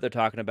 what they're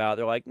talking about.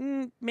 They're like,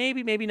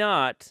 maybe, maybe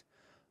not.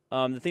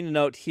 The thing to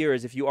note here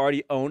is if you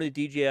already own a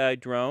DJI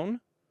drone,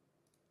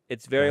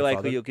 it's very Grandfather.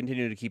 likely you'll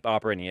continue to keep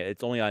operating it.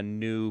 It's only on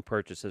new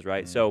purchases,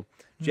 right? So,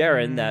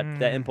 Jaron,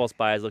 that impulse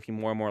buy is looking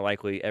more and more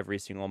likely every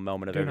single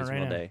moment of Doing every it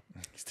right single now. day.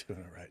 He's doing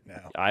it right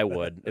now. I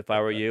would. If I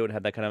were you and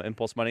had that kind of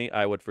impulse money,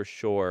 I would for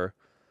sure.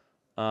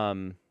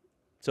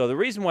 So the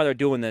reason why they're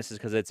doing this is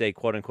because it's a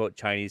quote unquote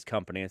Chinese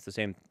company. It's the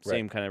same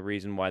kind of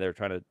reason why they're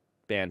trying to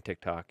ban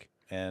TikTok.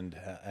 And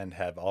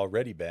have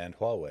already banned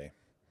Huawei.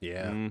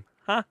 Yeah.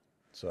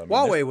 So I mean,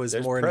 Huawei there's- was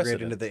there's more integrated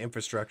precedent. into the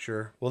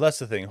infrastructure. Well, that's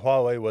the thing.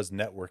 Huawei was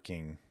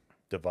networking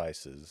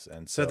devices.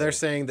 And So they're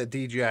saying that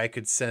DJI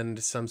could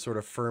send some sort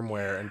of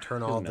firmware and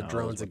turn all the knows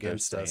drones what they're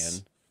against us.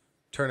 saying.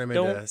 Turn them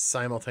Don't- into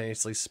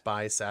simultaneously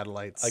spy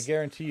satellites. I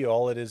guarantee you,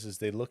 all it is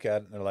they look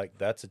at it and they're like,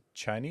 "That's a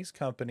Chinese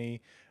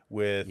company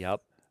with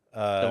Yep.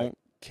 uh, Don't-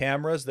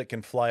 cameras that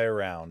can fly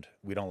around.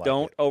 We don't like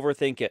Don't it.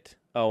 overthink it,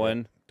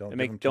 Owen. Don't It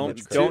give 'em too much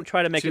credit. don't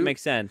try to make it Too- make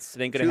sense.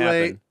 It ain't gonna Too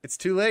happen. late. It's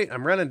too late.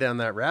 I'm running down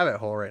that rabbit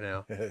hole right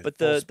now. But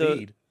Full the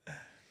speed.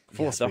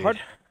 Full Yeah, speed.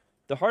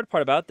 the hard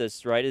part about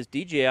this, right, is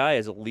DJI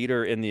is a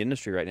leader in the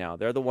industry right now.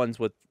 They're the ones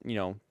with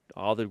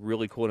all the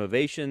really cool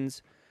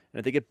innovations, and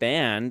if they get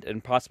banned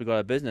and possibly go out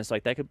of business,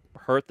 like that could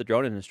hurt the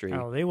drone industry.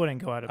 Oh, they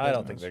wouldn't go out of business. I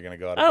don't think they're going to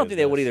go out of I don't think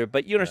they would business. either,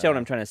 but you understand No. what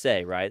I'm trying to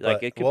say, right? Like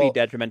But- it could well- be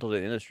detrimental to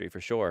the industry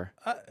for sure.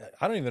 I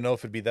don't even know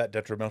if it'd be that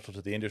detrimental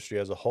to the industry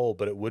as a whole,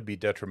 but it would be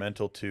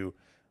detrimental to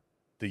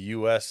the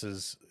U.S.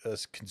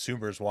 as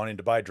consumers wanting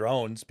to buy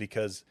drones,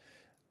 because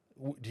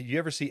do you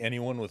ever see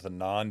anyone with a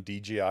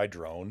non-DJI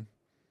drone?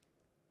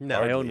 No.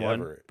 I Hardly own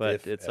one, ever, but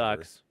if it ever.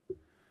 sucks.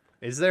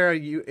 Is there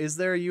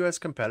a US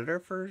competitor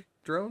for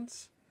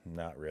drones?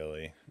 Not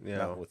really. Yeah.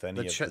 Not with any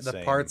of the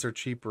same. parts are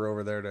cheaper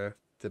over there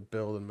to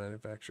build and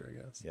manufacture,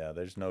 I guess. Yeah,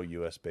 there's no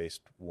U.S.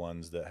 based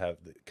ones that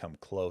come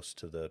close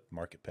to the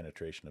market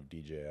penetration of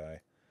DJI.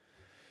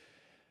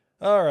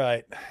 All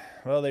right,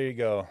 well there you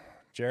go,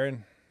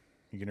 Jaron.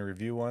 You gonna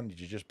review one? Did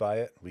you just buy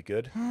it? We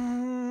good?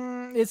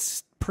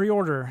 It's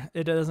pre-order.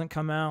 It doesn't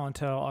come out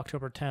until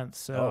October 10th.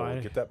 So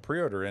We'll get that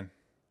pre-order in.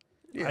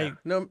 Yeah.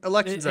 No,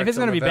 elections if aren't it's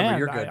till going to be November. banned,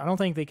 You're good. I don't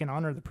think they can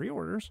honor the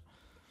pre-orders.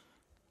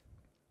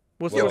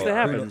 We'll see Well, what who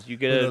happens. You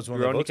get Who a knows when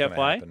the drone you vote's can't gonna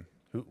fly. happen?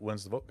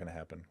 When's the vote gonna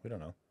happen? We don't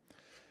know.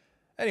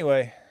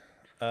 Anyway,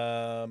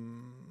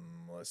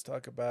 let's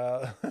talk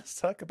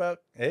about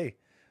hey,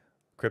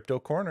 crypto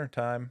corner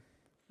time.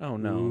 Oh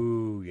no.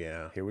 Ooh,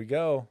 yeah. Here we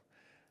go.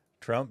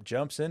 Trump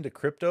jumps into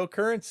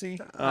cryptocurrency.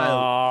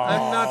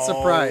 I'm not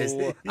surprised.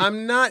 Oh.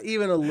 I'm not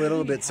even a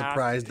little bit have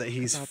surprised to that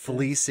he's talk about this.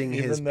 fleecing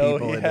his Even though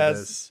people he into has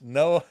this.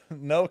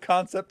 no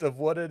concept of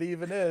what it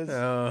even is.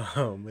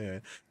 Oh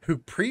man! Who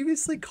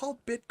previously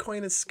called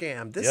Bitcoin a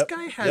scam? This Yep,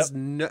 guy has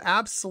yep.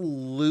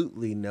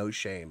 absolutely no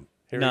shame.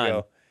 Here None. we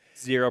go.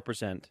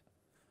 0%.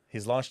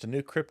 He's launched a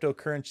new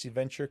cryptocurrency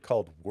venture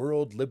called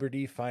World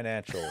Liberty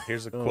Financial.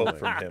 Here's a quote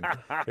from him.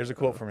 Here's a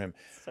quote from him.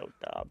 So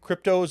dumb.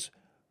 Crypto's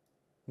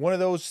one of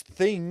those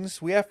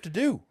things we have to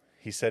do,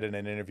 he said in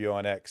an interview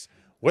on X.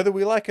 Whether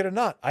we like it or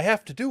not, I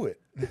have to do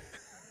it.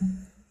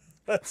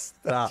 That's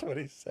Stop. what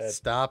he said.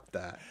 Stop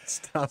that.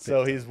 Stop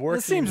So it. he's working.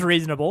 This seems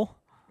reasonable.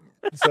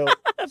 So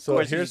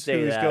course you here's say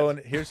who he's that.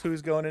 going. Here's who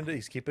he's going into.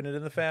 He's keeping it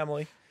in the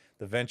family.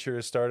 The venture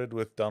is started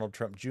with Donald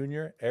Trump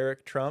Jr.,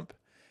 Eric Trump,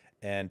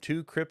 and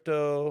two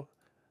crypto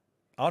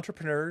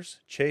entrepreneurs,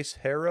 Chase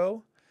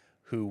Harrow,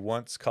 who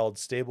once called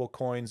stable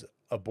coins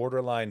a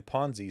borderline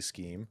Ponzi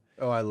scheme.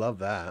 Oh, I love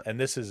that. And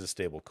this is a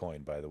stable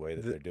coin, by the way,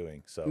 that they're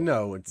doing. So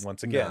No, it's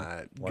once again,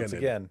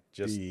 not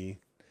just be...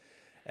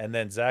 and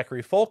then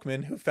Zachary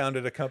Folkman, who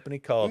founded a company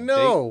called Date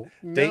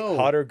no.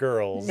 Hotter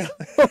Girls.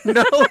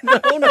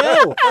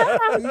 no.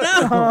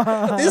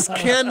 This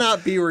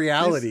cannot be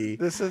reality.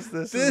 This is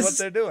what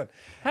they're doing.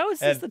 How is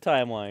this And- the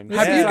timeline? This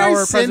Have is you guys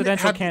our seen-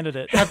 presidential have-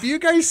 candidate. Have you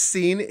guys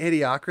seen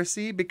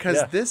Idiocracy? Because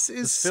Yeah. this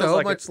is This feels so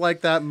like much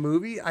like that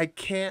movie. I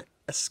can't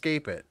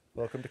escape it.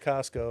 Welcome to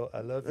Costco.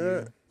 I love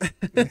you.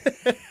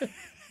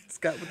 It's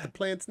got what the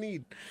plants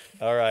need.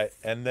 All right.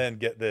 And then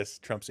get this.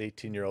 Trump's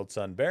 18-year-old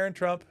son, Barron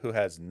Trump, who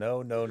has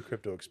no known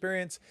crypto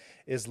experience,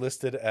 is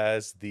listed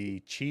as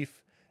the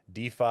chief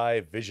DeFi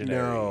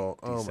visionary. No.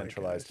 Oh my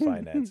decentralized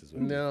finance is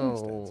what DeFi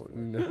stands for.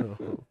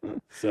 No.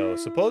 So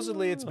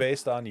supposedly it's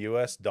based on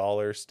US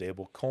dollar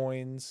stable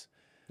coins.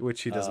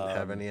 Which he doesn't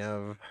have any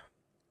of.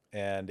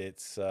 And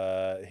it's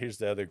here's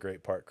the other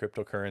great part.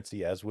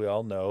 Cryptocurrency, as we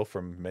all know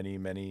from many,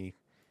 many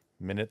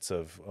minutes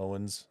of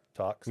Owen's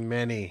talks,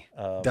 Many.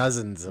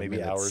 Dozens of maybe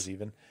minutes. hours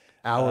even.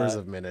 Hours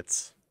of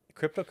minutes.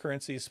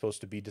 Cryptocurrency is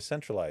supposed to be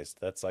decentralized.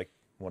 That's like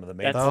one of the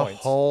main That's The points.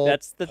 whole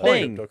That's the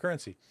point. thing.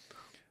 Cryptocurrency.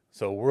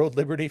 So World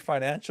Liberty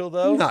Financial,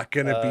 though, Not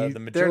gonna be- the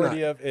they're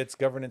majority not- of its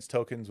governance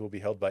tokens will be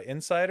held by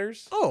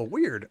insiders. Oh,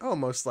 weird.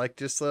 Almost like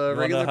just a You wanna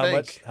regular know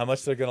bank. how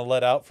much they're going to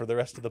let out for the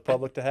rest of the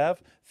public to have?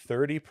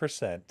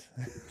 30%.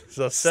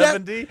 So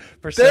Sev-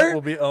 70%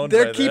 will be owned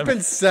They're by keeping them.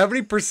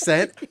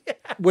 70%,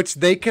 which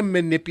they can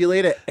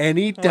manipulate at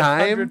any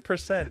time.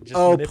 100%. Just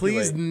Oh, manipulate.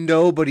 please,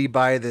 nobody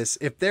buy this.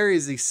 If there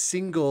is a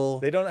single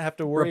They don't have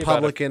to worry about it.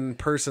 Republican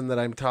person that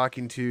I'm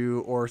talking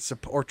to or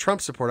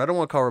Trump supporter, I don't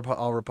want to call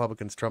all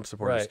Republicans Trump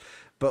supporters, Right.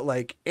 but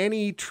like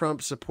any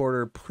Trump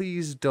supporter,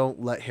 please don't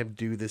let him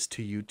do this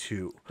to you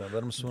too. Don't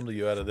let them swindle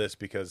you out of this,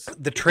 because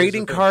The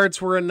trading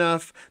cards were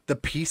enough. The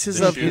pieces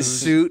The of his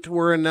shoes. suit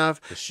were enough.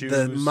 The shoes.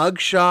 The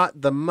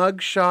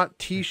mugshot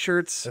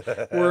T-shirts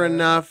were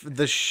enough.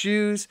 The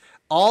shoes,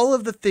 all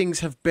of the things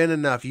have been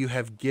enough. You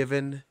have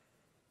given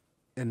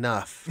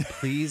enough.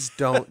 Please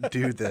don't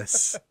do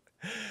this.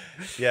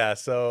 Yeah,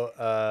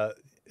 so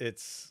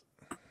it's,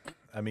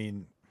 I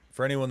mean,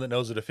 for anyone that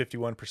knows what a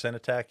 51%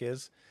 attack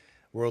is,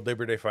 World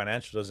Labor Day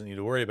Financial doesn't need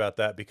to worry about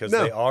that because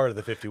No. they are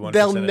the 51%.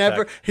 They'll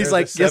never. Attack. He's They're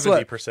like, the guess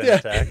what? 70%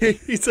 attack.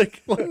 He's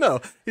like, well, no.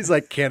 He's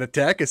like, can't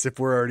attack us if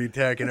we're already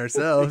attacking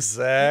ourselves.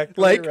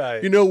 Exactly Like,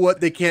 right. you know what?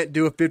 They can't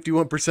do a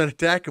 51%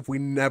 attack if we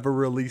never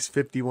release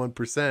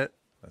 51%.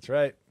 That's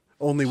right.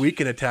 Only we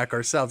can attack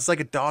ourselves. It's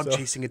like a dog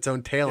chasing its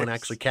own tail and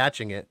actually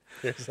catching it.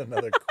 Here's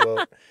another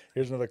quote.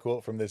 Here's another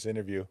quote from this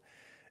interview.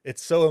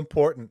 It's so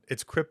important.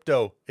 It's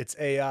crypto. It's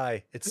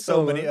AI. It's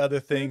so many other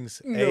things.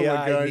 No, my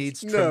AI gosh,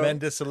 needs no.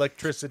 tremendous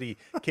electricity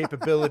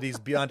capabilities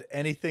beyond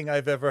anything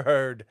I've ever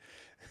heard.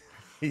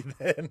 He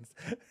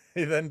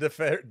then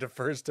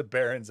defers to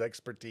Barron's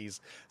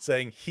expertise,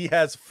 saying he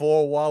has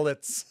 4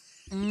 wallets.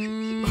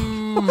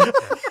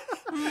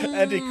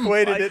 And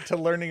equated it to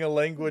learning a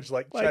languge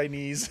like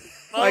Chinese.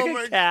 Like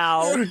a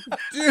cow.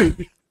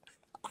 Dude,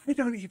 I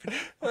don't even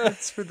have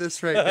words for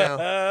this right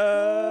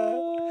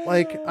now.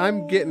 Like,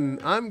 I'm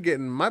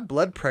getting my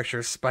blood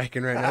pressure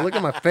spiking right now. Look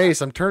at my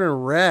face. I'm turning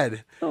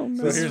red. Oh,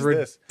 no. This is here's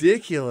this.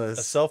 ridiculous.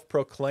 A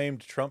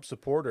self-proclaimed Trump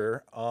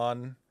supporter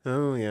on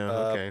Oh, yeah.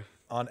 Okay.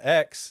 on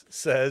X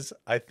says,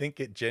 I think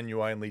it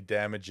genuinely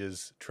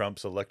damages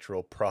Trump's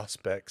electoral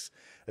prospects,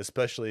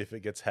 especially if it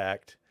gets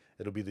hacked.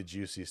 It'll be the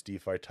juiciest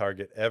DeFi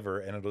target ever,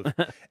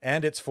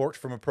 and it's forked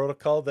from a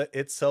protocol that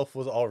itself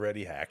was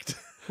already hacked.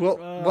 Well,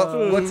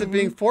 what's it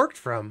being forked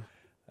from?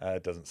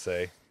 It doesn't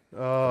say, at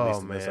Oh,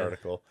 least in this man.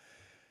 article,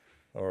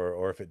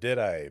 or if it did,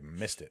 I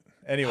missed it.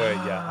 Anyway,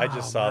 yeah, I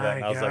just saw that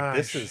and I was like,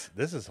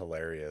 this is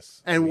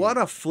hilarious. And what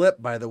a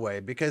flip, by the way,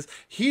 because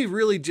he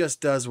really just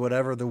does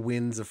whatever the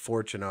winds of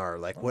fortune are,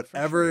 like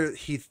whatever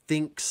he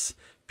thinks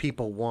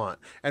people want.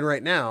 And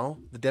right now,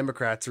 the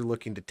Democrats are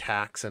looking to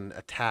tax and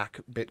attack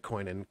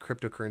Bitcoin and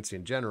cryptocurrency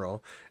in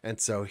general.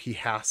 And so he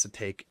has to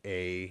take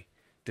a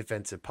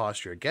defensive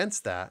posture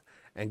against that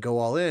and go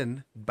all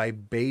in by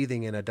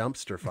bathing in a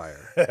dumpster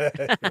fire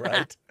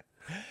Right.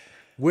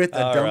 with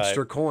a All dumpster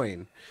right.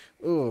 coin.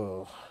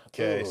 Ooh.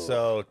 Okay, Ooh.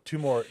 so two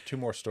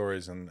more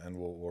stories and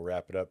we'll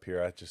wrap it up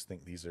here. I just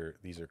think these are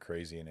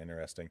crazy and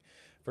interesting.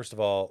 First of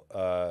all,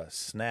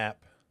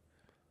 Snap,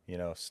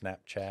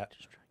 Snapchat.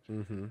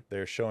 Mm-hmm.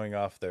 They're showing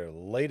off their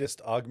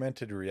latest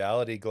augmented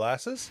reality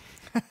glasses.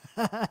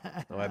 Oh,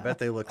 I bet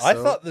they look so... I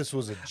thought this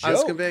was a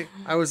joke.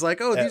 I was like,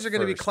 oh, these At are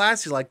going to be first.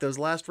 classy like those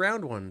last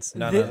round ones.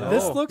 No,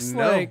 This looks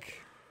No.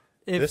 like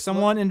if This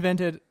someone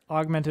invented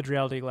augmented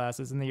reality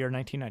glasses in the year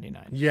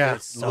 1999. Yeah.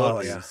 Look,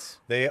 Oh, yeah.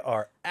 They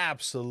are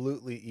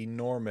absolutely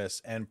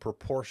enormous and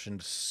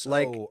proportioned so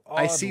Like,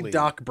 I see oddly.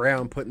 Doc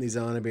Brown putting these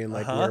on and being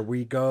like, where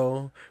we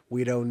go,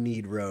 we don't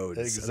need roads.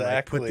 And, like,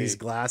 Exactly. put these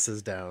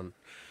glasses down.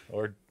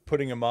 Or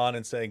putting them on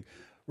and saying,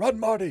 "Run,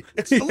 Marty!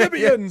 It's the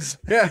Libyans!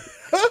 Yeah.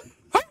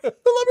 The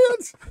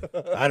Libyans!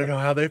 I don't know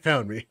how they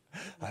found me.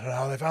 I don't know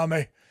how they found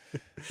me."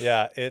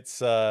 Yeah, it's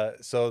so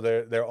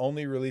they're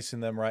only releasing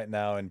them right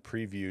now in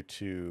preview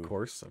to Of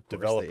course.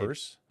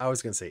 developers. I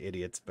was going to say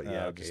idiots, but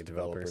yeah, okay, Just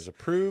developers.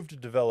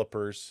 approved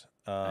developers.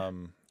 Oh,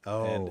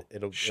 and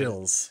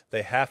shills.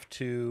 They have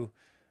to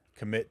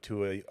commit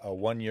to a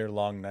 1 year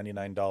long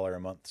 $99 a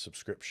month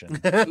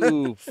subscription.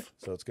 Oof.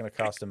 So it's going to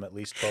cost them at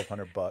least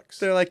 $1,200.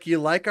 They're like, you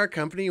like our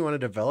company? You want to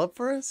develop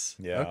for us?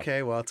 Yeah.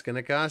 Okay, well, it's going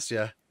to cost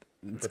you.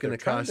 It's going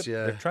to cost you.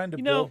 They're trying to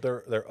You know-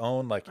 build their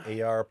own like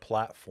AR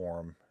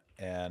platform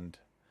and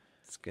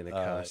It's going to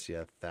cost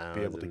you $1,000.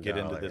 be able to get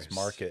into this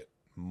market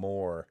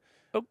more.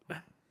 Oh,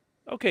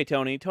 okay,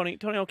 Tony.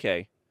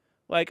 Okay,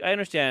 like I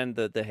understand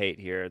the hate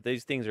here.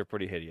 These things are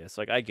pretty hideous.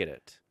 Like I get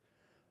it.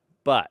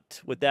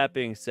 But with that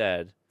being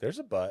said, There's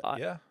a but.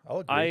 Yeah, I'll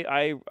agree.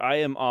 I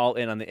am all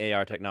in on the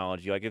AR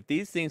technology. Like if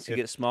these things can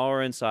get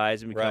smaller in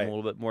size and become Right. a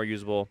little bit more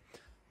usable,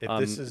 If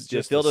this is the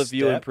just field a of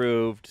view step,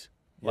 improved,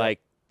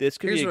 like this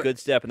could Here's be a what- good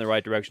step in the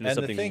right direction to And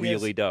the something thing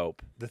really is-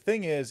 dope. the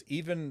thing is,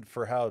 even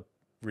for how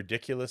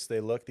ridiculous they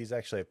look, these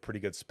actually have pretty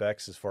good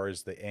specs as far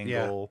as the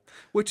angle.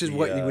 Which is the,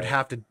 what you would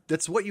have to.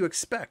 That's what you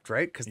expect,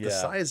 right? Because Yeah, the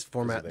size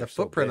format, they're the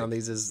so footprint big. on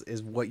these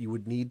is what you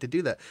would need to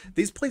do that.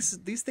 These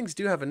things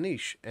do have a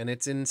niche, and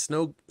it's in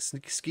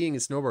skiing and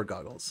snowboard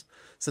goggles.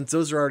 Since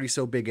those are already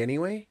so big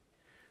anyway,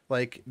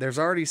 like there's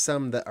already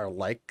some that are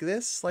like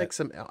this, like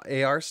some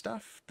AR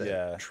stuff that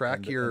Yeah, track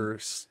and- your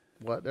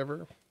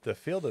whatever. The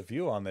field of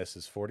view on this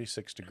is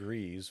 46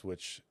 degrees,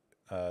 which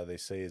they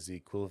say is the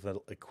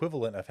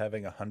equivalent of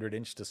having a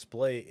 100-inch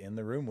display in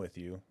the room with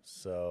you.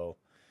 So,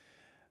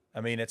 I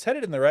mean, it's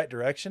headed in the right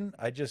direction.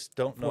 I just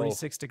don't know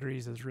 46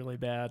 degrees is really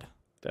bad.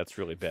 That's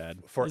really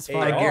bad. for As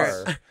far AR.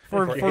 as-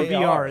 For for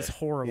VR, AR, it's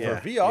horrible. For Yeah,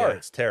 VR, yeah.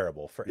 it's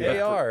terrible. For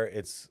Yeah. AR,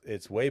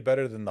 it's way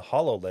better than the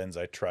HoloLens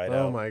I tried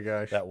Oh out my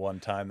gosh! that one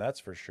time. That's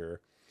for sure.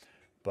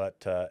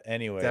 But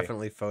anyway,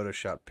 Definitely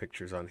Photoshop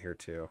pictures on here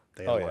too.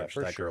 They Oh, yeah, enlarged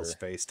for that girl's sure.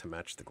 face to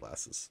match the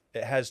glasses.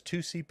 it has 2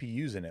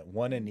 CPUs in it,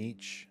 one in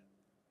each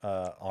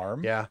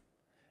arm. Yeah,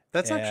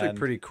 that's actually And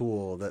pretty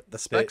cool. That the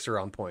specs are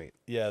on point.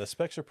 Yeah, the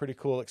specs are pretty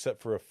cool,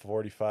 except for a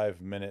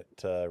 45-minute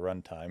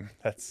runtime.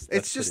 That's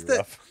It's just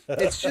pretty that rough.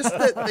 it's just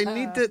that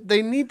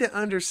they need to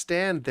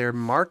understand their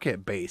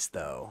market base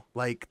though.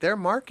 Like their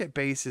market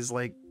base is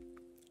like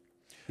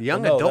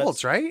young Well, no,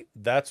 adults, right?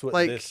 That's what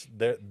Like-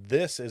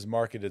 this is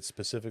marketed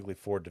specifically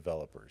for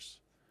developers.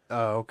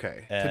 Oh,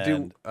 okay.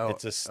 And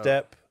it's a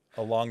step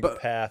along the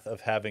path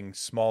of having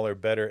smaller,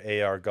 better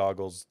AR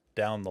goggles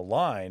down the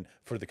line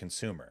for the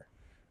consumer.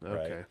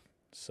 Okay. Right?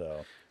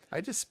 So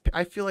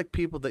I feel like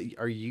people that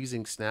are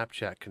using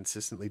Snapchat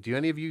consistently. Do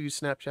any of you use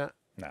Snapchat?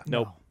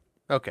 Nope.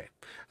 Okay.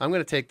 I'm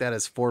going to take that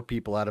as 4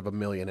 people out of 1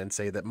 million and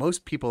say that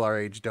most people our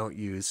age don't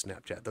use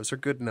Snapchat. Those are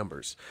good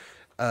numbers.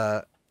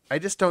 I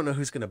just don't know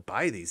who's going to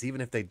buy these, even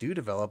if they do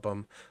develop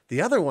them.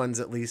 The other ones,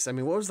 at least, I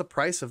mean, what was the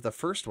price of the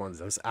first ones?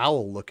 Those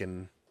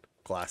owl-looking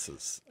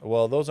glasses.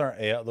 well, those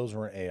aren't AR. Those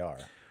weren't AR.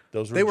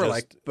 Those were They were just,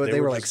 like, but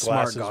they were like just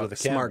smart glasses with a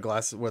smart camera.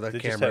 glasses with a They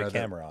just camera. had a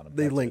camera on them.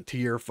 They That's linked to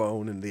your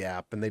phone and the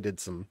app, and they did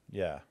some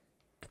Yeah.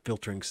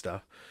 filtering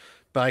stuff.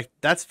 But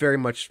that's very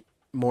much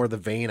more the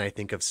vein, I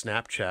think, of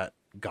Snapchat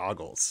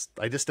goggles.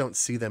 I just don't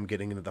see them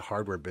getting into the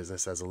hardware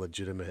business as a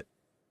legitimate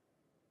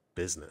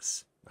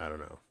business. I don't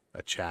know,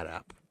 a chat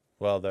app,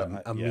 Well,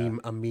 a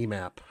meme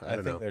app. I I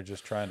don't think know. they're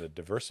just trying to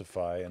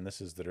diversify, and this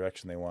is the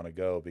direction they want to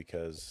go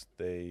because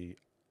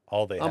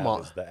all they I'm have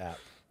all- is the app.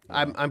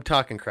 I'm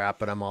talking crap,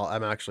 but I'm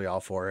actually all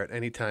for it.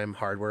 Anytime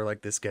hardware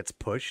like this gets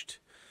pushed,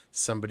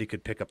 somebody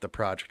could pick up the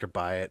project or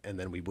buy it, and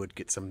then we would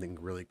get something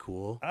really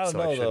cool. I don't So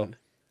know though. shouldn't-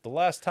 The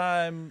last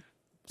time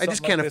I just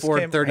something can't like this afford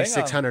came- hang on.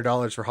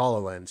 $3,600 for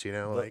HoloLens. You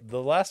know, like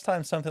The last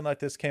time something like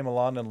this came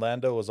along and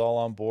Lando was all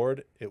on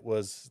board, it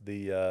was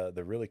the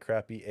really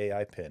crappy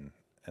AI pin,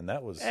 and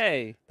that was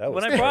Hey, That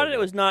was when I brought it, terrible. it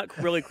was not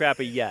really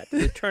crappy yet.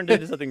 It turned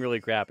into something really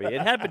crappy.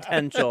 It had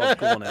potential of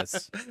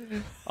coolness.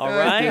 All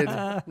right.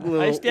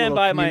 I stand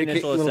by my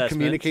initial little assessment.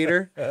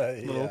 communicator, yeah.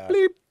 little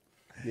bleep.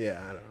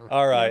 Yeah, I don't know.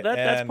 All right.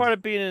 That's and part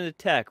of being into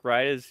tech,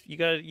 right? Is you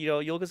got to, you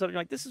look at something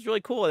like, this is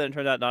really cool, and then it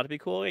turned out not to be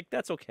cool. Like,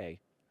 that's okay,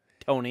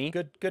 Tony.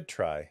 good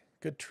try,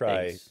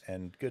 Thanks.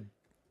 and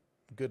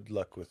good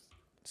luck with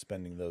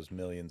spending those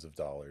millions of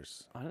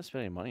dollars. I didn't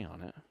spend any money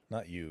on it.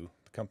 Not you,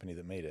 the company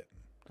that made it.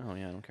 Oh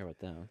yeah, I don't care about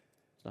that.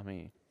 It's not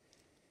me.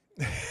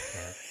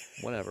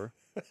 Whatever.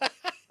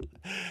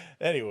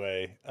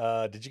 Anyway,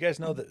 did you guys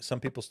know that some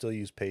people still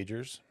use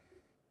pagers?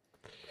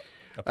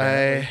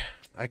 Apparently,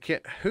 I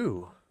can't.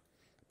 Who?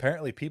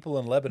 apparently people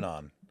in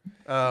Lebanon.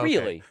 Oh, okay.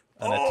 Really?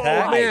 An Oh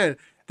attack. man,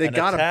 they An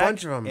got a attack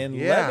bunch of them in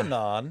yeah.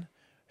 Lebanon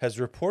has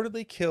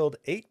reportedly killed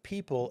 8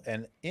 people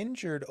and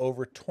injured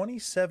over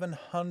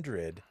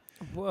 2,700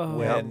 Whoa.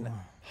 when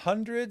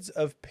hundreds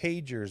of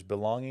pagers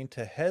belonging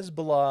to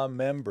Hezbollah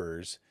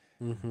members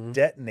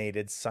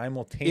detonated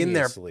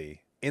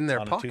simultaneously in their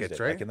on a pockets,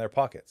 Tuesday, right? like in their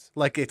pockets.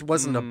 Like it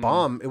wasn't a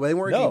bomb. They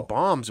weren't No. using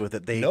bombs with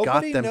it. They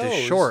Nobody got them to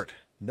knows- short.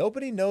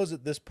 Nobody knows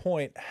at this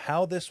point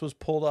how this was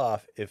pulled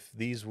off. If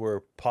these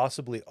were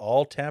possibly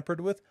all tampered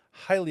with,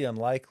 highly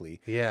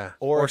unlikely. Yeah,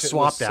 Or if it was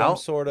swapped some out.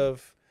 sort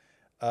of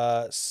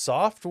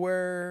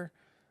software.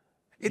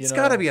 It's you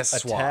got to know, be a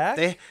swap.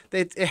 attack?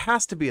 It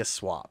has to be a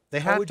swap. They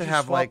How have would to you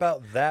have swap like.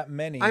 out that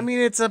many? I mean,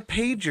 it's a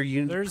pager.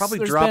 You There's drop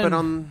it been-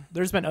 on.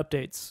 There's been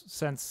updates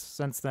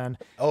since then.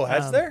 oh,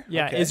 has there?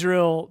 Yeah, Okay.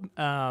 Israel.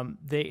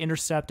 They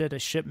intercepted a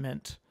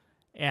shipment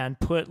and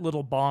put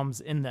little bombs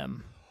in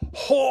them.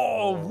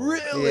 Oh,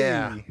 really?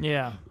 Yeah.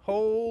 Yeah.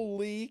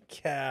 Holy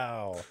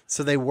cow!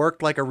 So they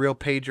worked like a real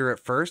pager at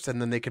first, and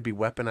then they could be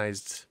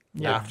weaponized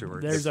Yeah,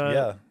 afterwards. there's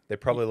Yeah, they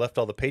probably left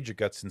all the pager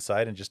guts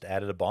inside and just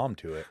added a bomb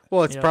to it.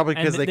 Well, it's Yeah. probably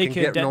And because they can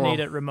get detonate normal.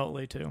 it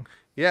remotely too.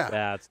 Yeah,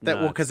 That's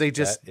because they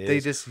just That they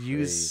is just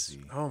use.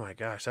 crazy. Oh my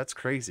gosh, that's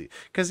crazy.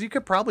 Because you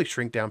could probably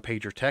shrink down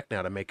pager tech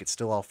now to make it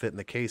still all fit in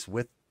the case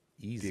with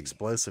Easy, the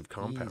explosive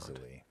compound.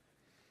 easily.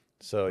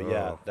 So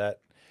yeah, Oh.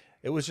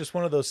 it was just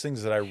one of those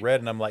things that I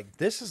read, and I'm like,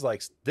 this is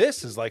like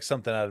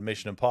something out of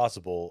Mission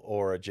Impossible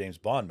or a James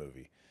Bond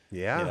movie.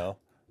 Yeah. You know,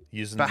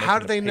 using. But how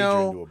do making they a pager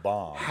know? into a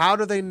bomb? How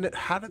do they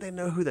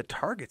know who the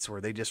targets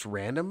were? They just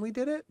randomly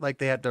did it. Like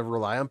they had to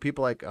rely on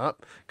people. Like, oh,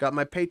 got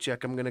my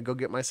paycheck. I'm gonna go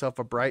get myself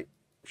a bright,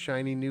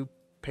 shiny new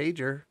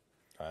pager.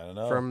 I don't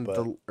know. from but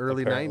the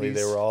early apparently 90s.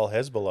 They were all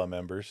Hezbollah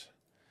members.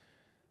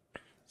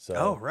 So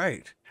Oh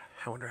right.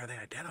 I wonder how they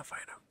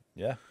identified them.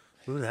 yeah,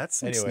 Ooh, that's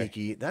some Anyway.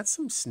 sneaky. That's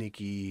some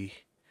sneaky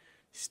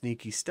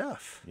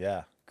stuff.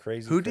 yeah,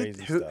 crazy, Who crazy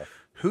did stuff.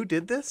 who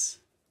did this?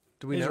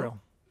 Do we Israel.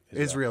 know?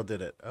 Israel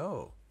did it.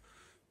 Oh,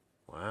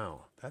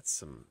 wow. That's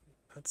some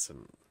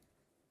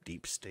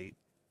deep state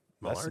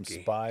That's some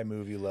malarkey. spy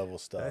movie level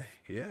stuff.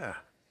 Yeah.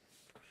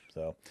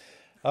 So,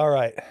 all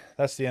right,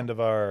 that's the end of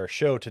our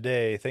show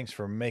today. Thanks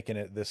for making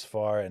it this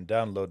far and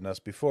downloading us.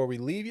 Before we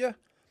leave you,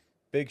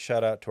 big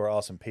shout out to our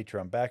awesome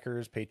Patreon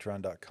backers,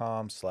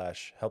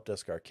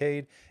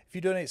 patreon.com/helpdeskarcade. If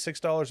you donate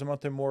 $6 a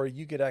month or more,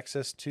 you get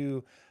access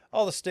to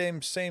all the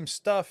same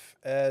stuff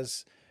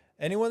as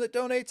anyone that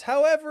donates.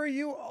 However,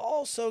 you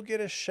also get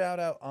a shout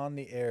out on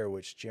the air,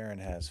 which Jaron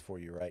has for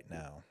you right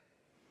now.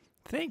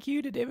 Thank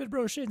you to David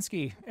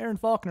Broshinsky, Aaron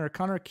Faulkner,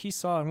 Connor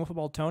Keesaw, and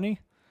Wolfball Tony.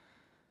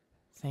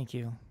 Thank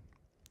you.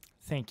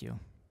 Thank you.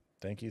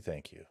 Thank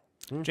you.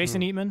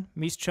 Jason Eatman,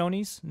 Mies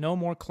Chonies, no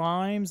more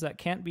climbs that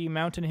can't be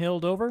mountain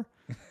hilled over.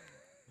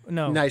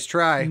 No. Nice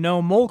try.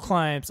 No mole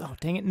climbs. Oh,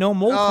 dang it. No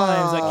mole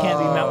climbs that can't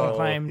be mountain Oh,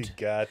 climbed. he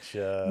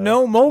gotcha.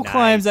 No mole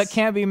climbs that Nice.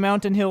 can't be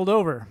mountain hilled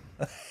over.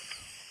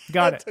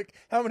 Got it. Took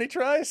how many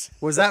tries?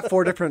 Was that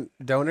 4 different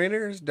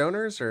donors,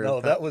 or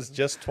No, that was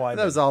just Twyman.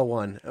 that was all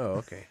one. Oh,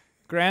 okay.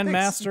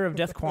 Grandmaster of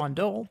Death Quan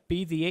Do,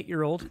 B the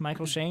 8-year-old,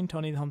 Michael Shane,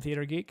 Tony the Home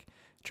Theater Geek,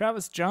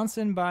 Travis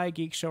Johnson by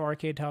Geek Show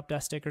Arcade Top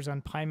Desk stickers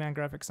on Pieman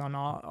graphics on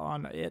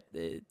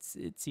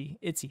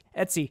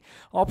Etsy.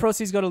 All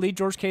proceeds go to Lee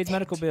George Cade's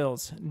medical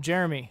bills.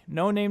 Jeremy,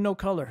 No Name No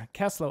Color,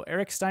 Keslo,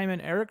 Eric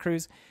Steinman, Eric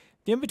Cruz,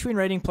 the in-between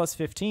rating plus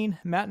 15,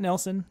 Matt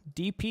Nelson,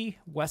 DP,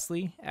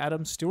 Wesley,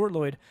 Adam, Stuart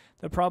Lloyd.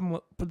 The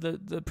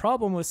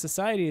problem with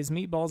society is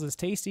meatballs is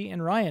tasty,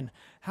 and Ryan.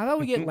 How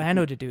about we get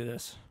Lando to do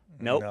this?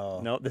 Nope.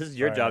 No. Nope. This is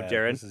your Sorry, job, man.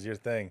 Jared. This is your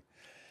thing.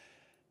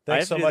 I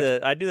Thanks have so to do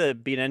much. I do the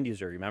be an end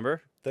user.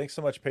 Remember? Thanks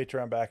so much,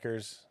 Patreon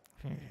backers.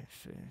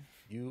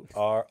 You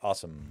are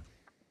awesome.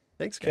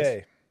 Thanks, guys.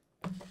 Okay.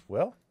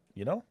 Well,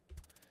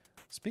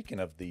 speaking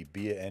of the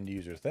be an end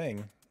user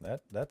thing,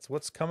 that's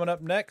what's coming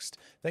up next.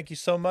 Thank you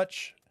so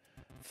much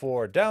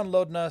for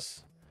downloading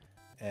us,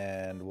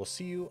 and we'll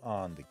see you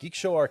on the Geek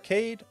Show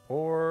Arcade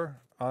or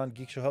on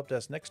Geek Show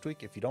Helpdesk next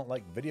week. If you don't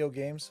like video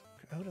games,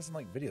 who doesn't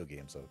like video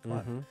games though? Come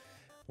on,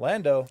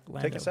 Lando,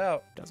 take us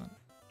out. Doesn't.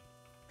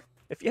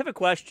 If you have a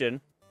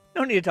question,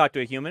 no need to talk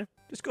to a human.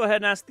 Just go ahead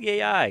and ask the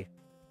AI.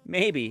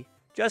 Maybe,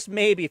 just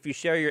maybe, if you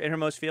share your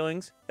innermost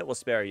feelings, it will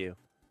spare you.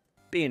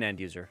 Be an end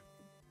user.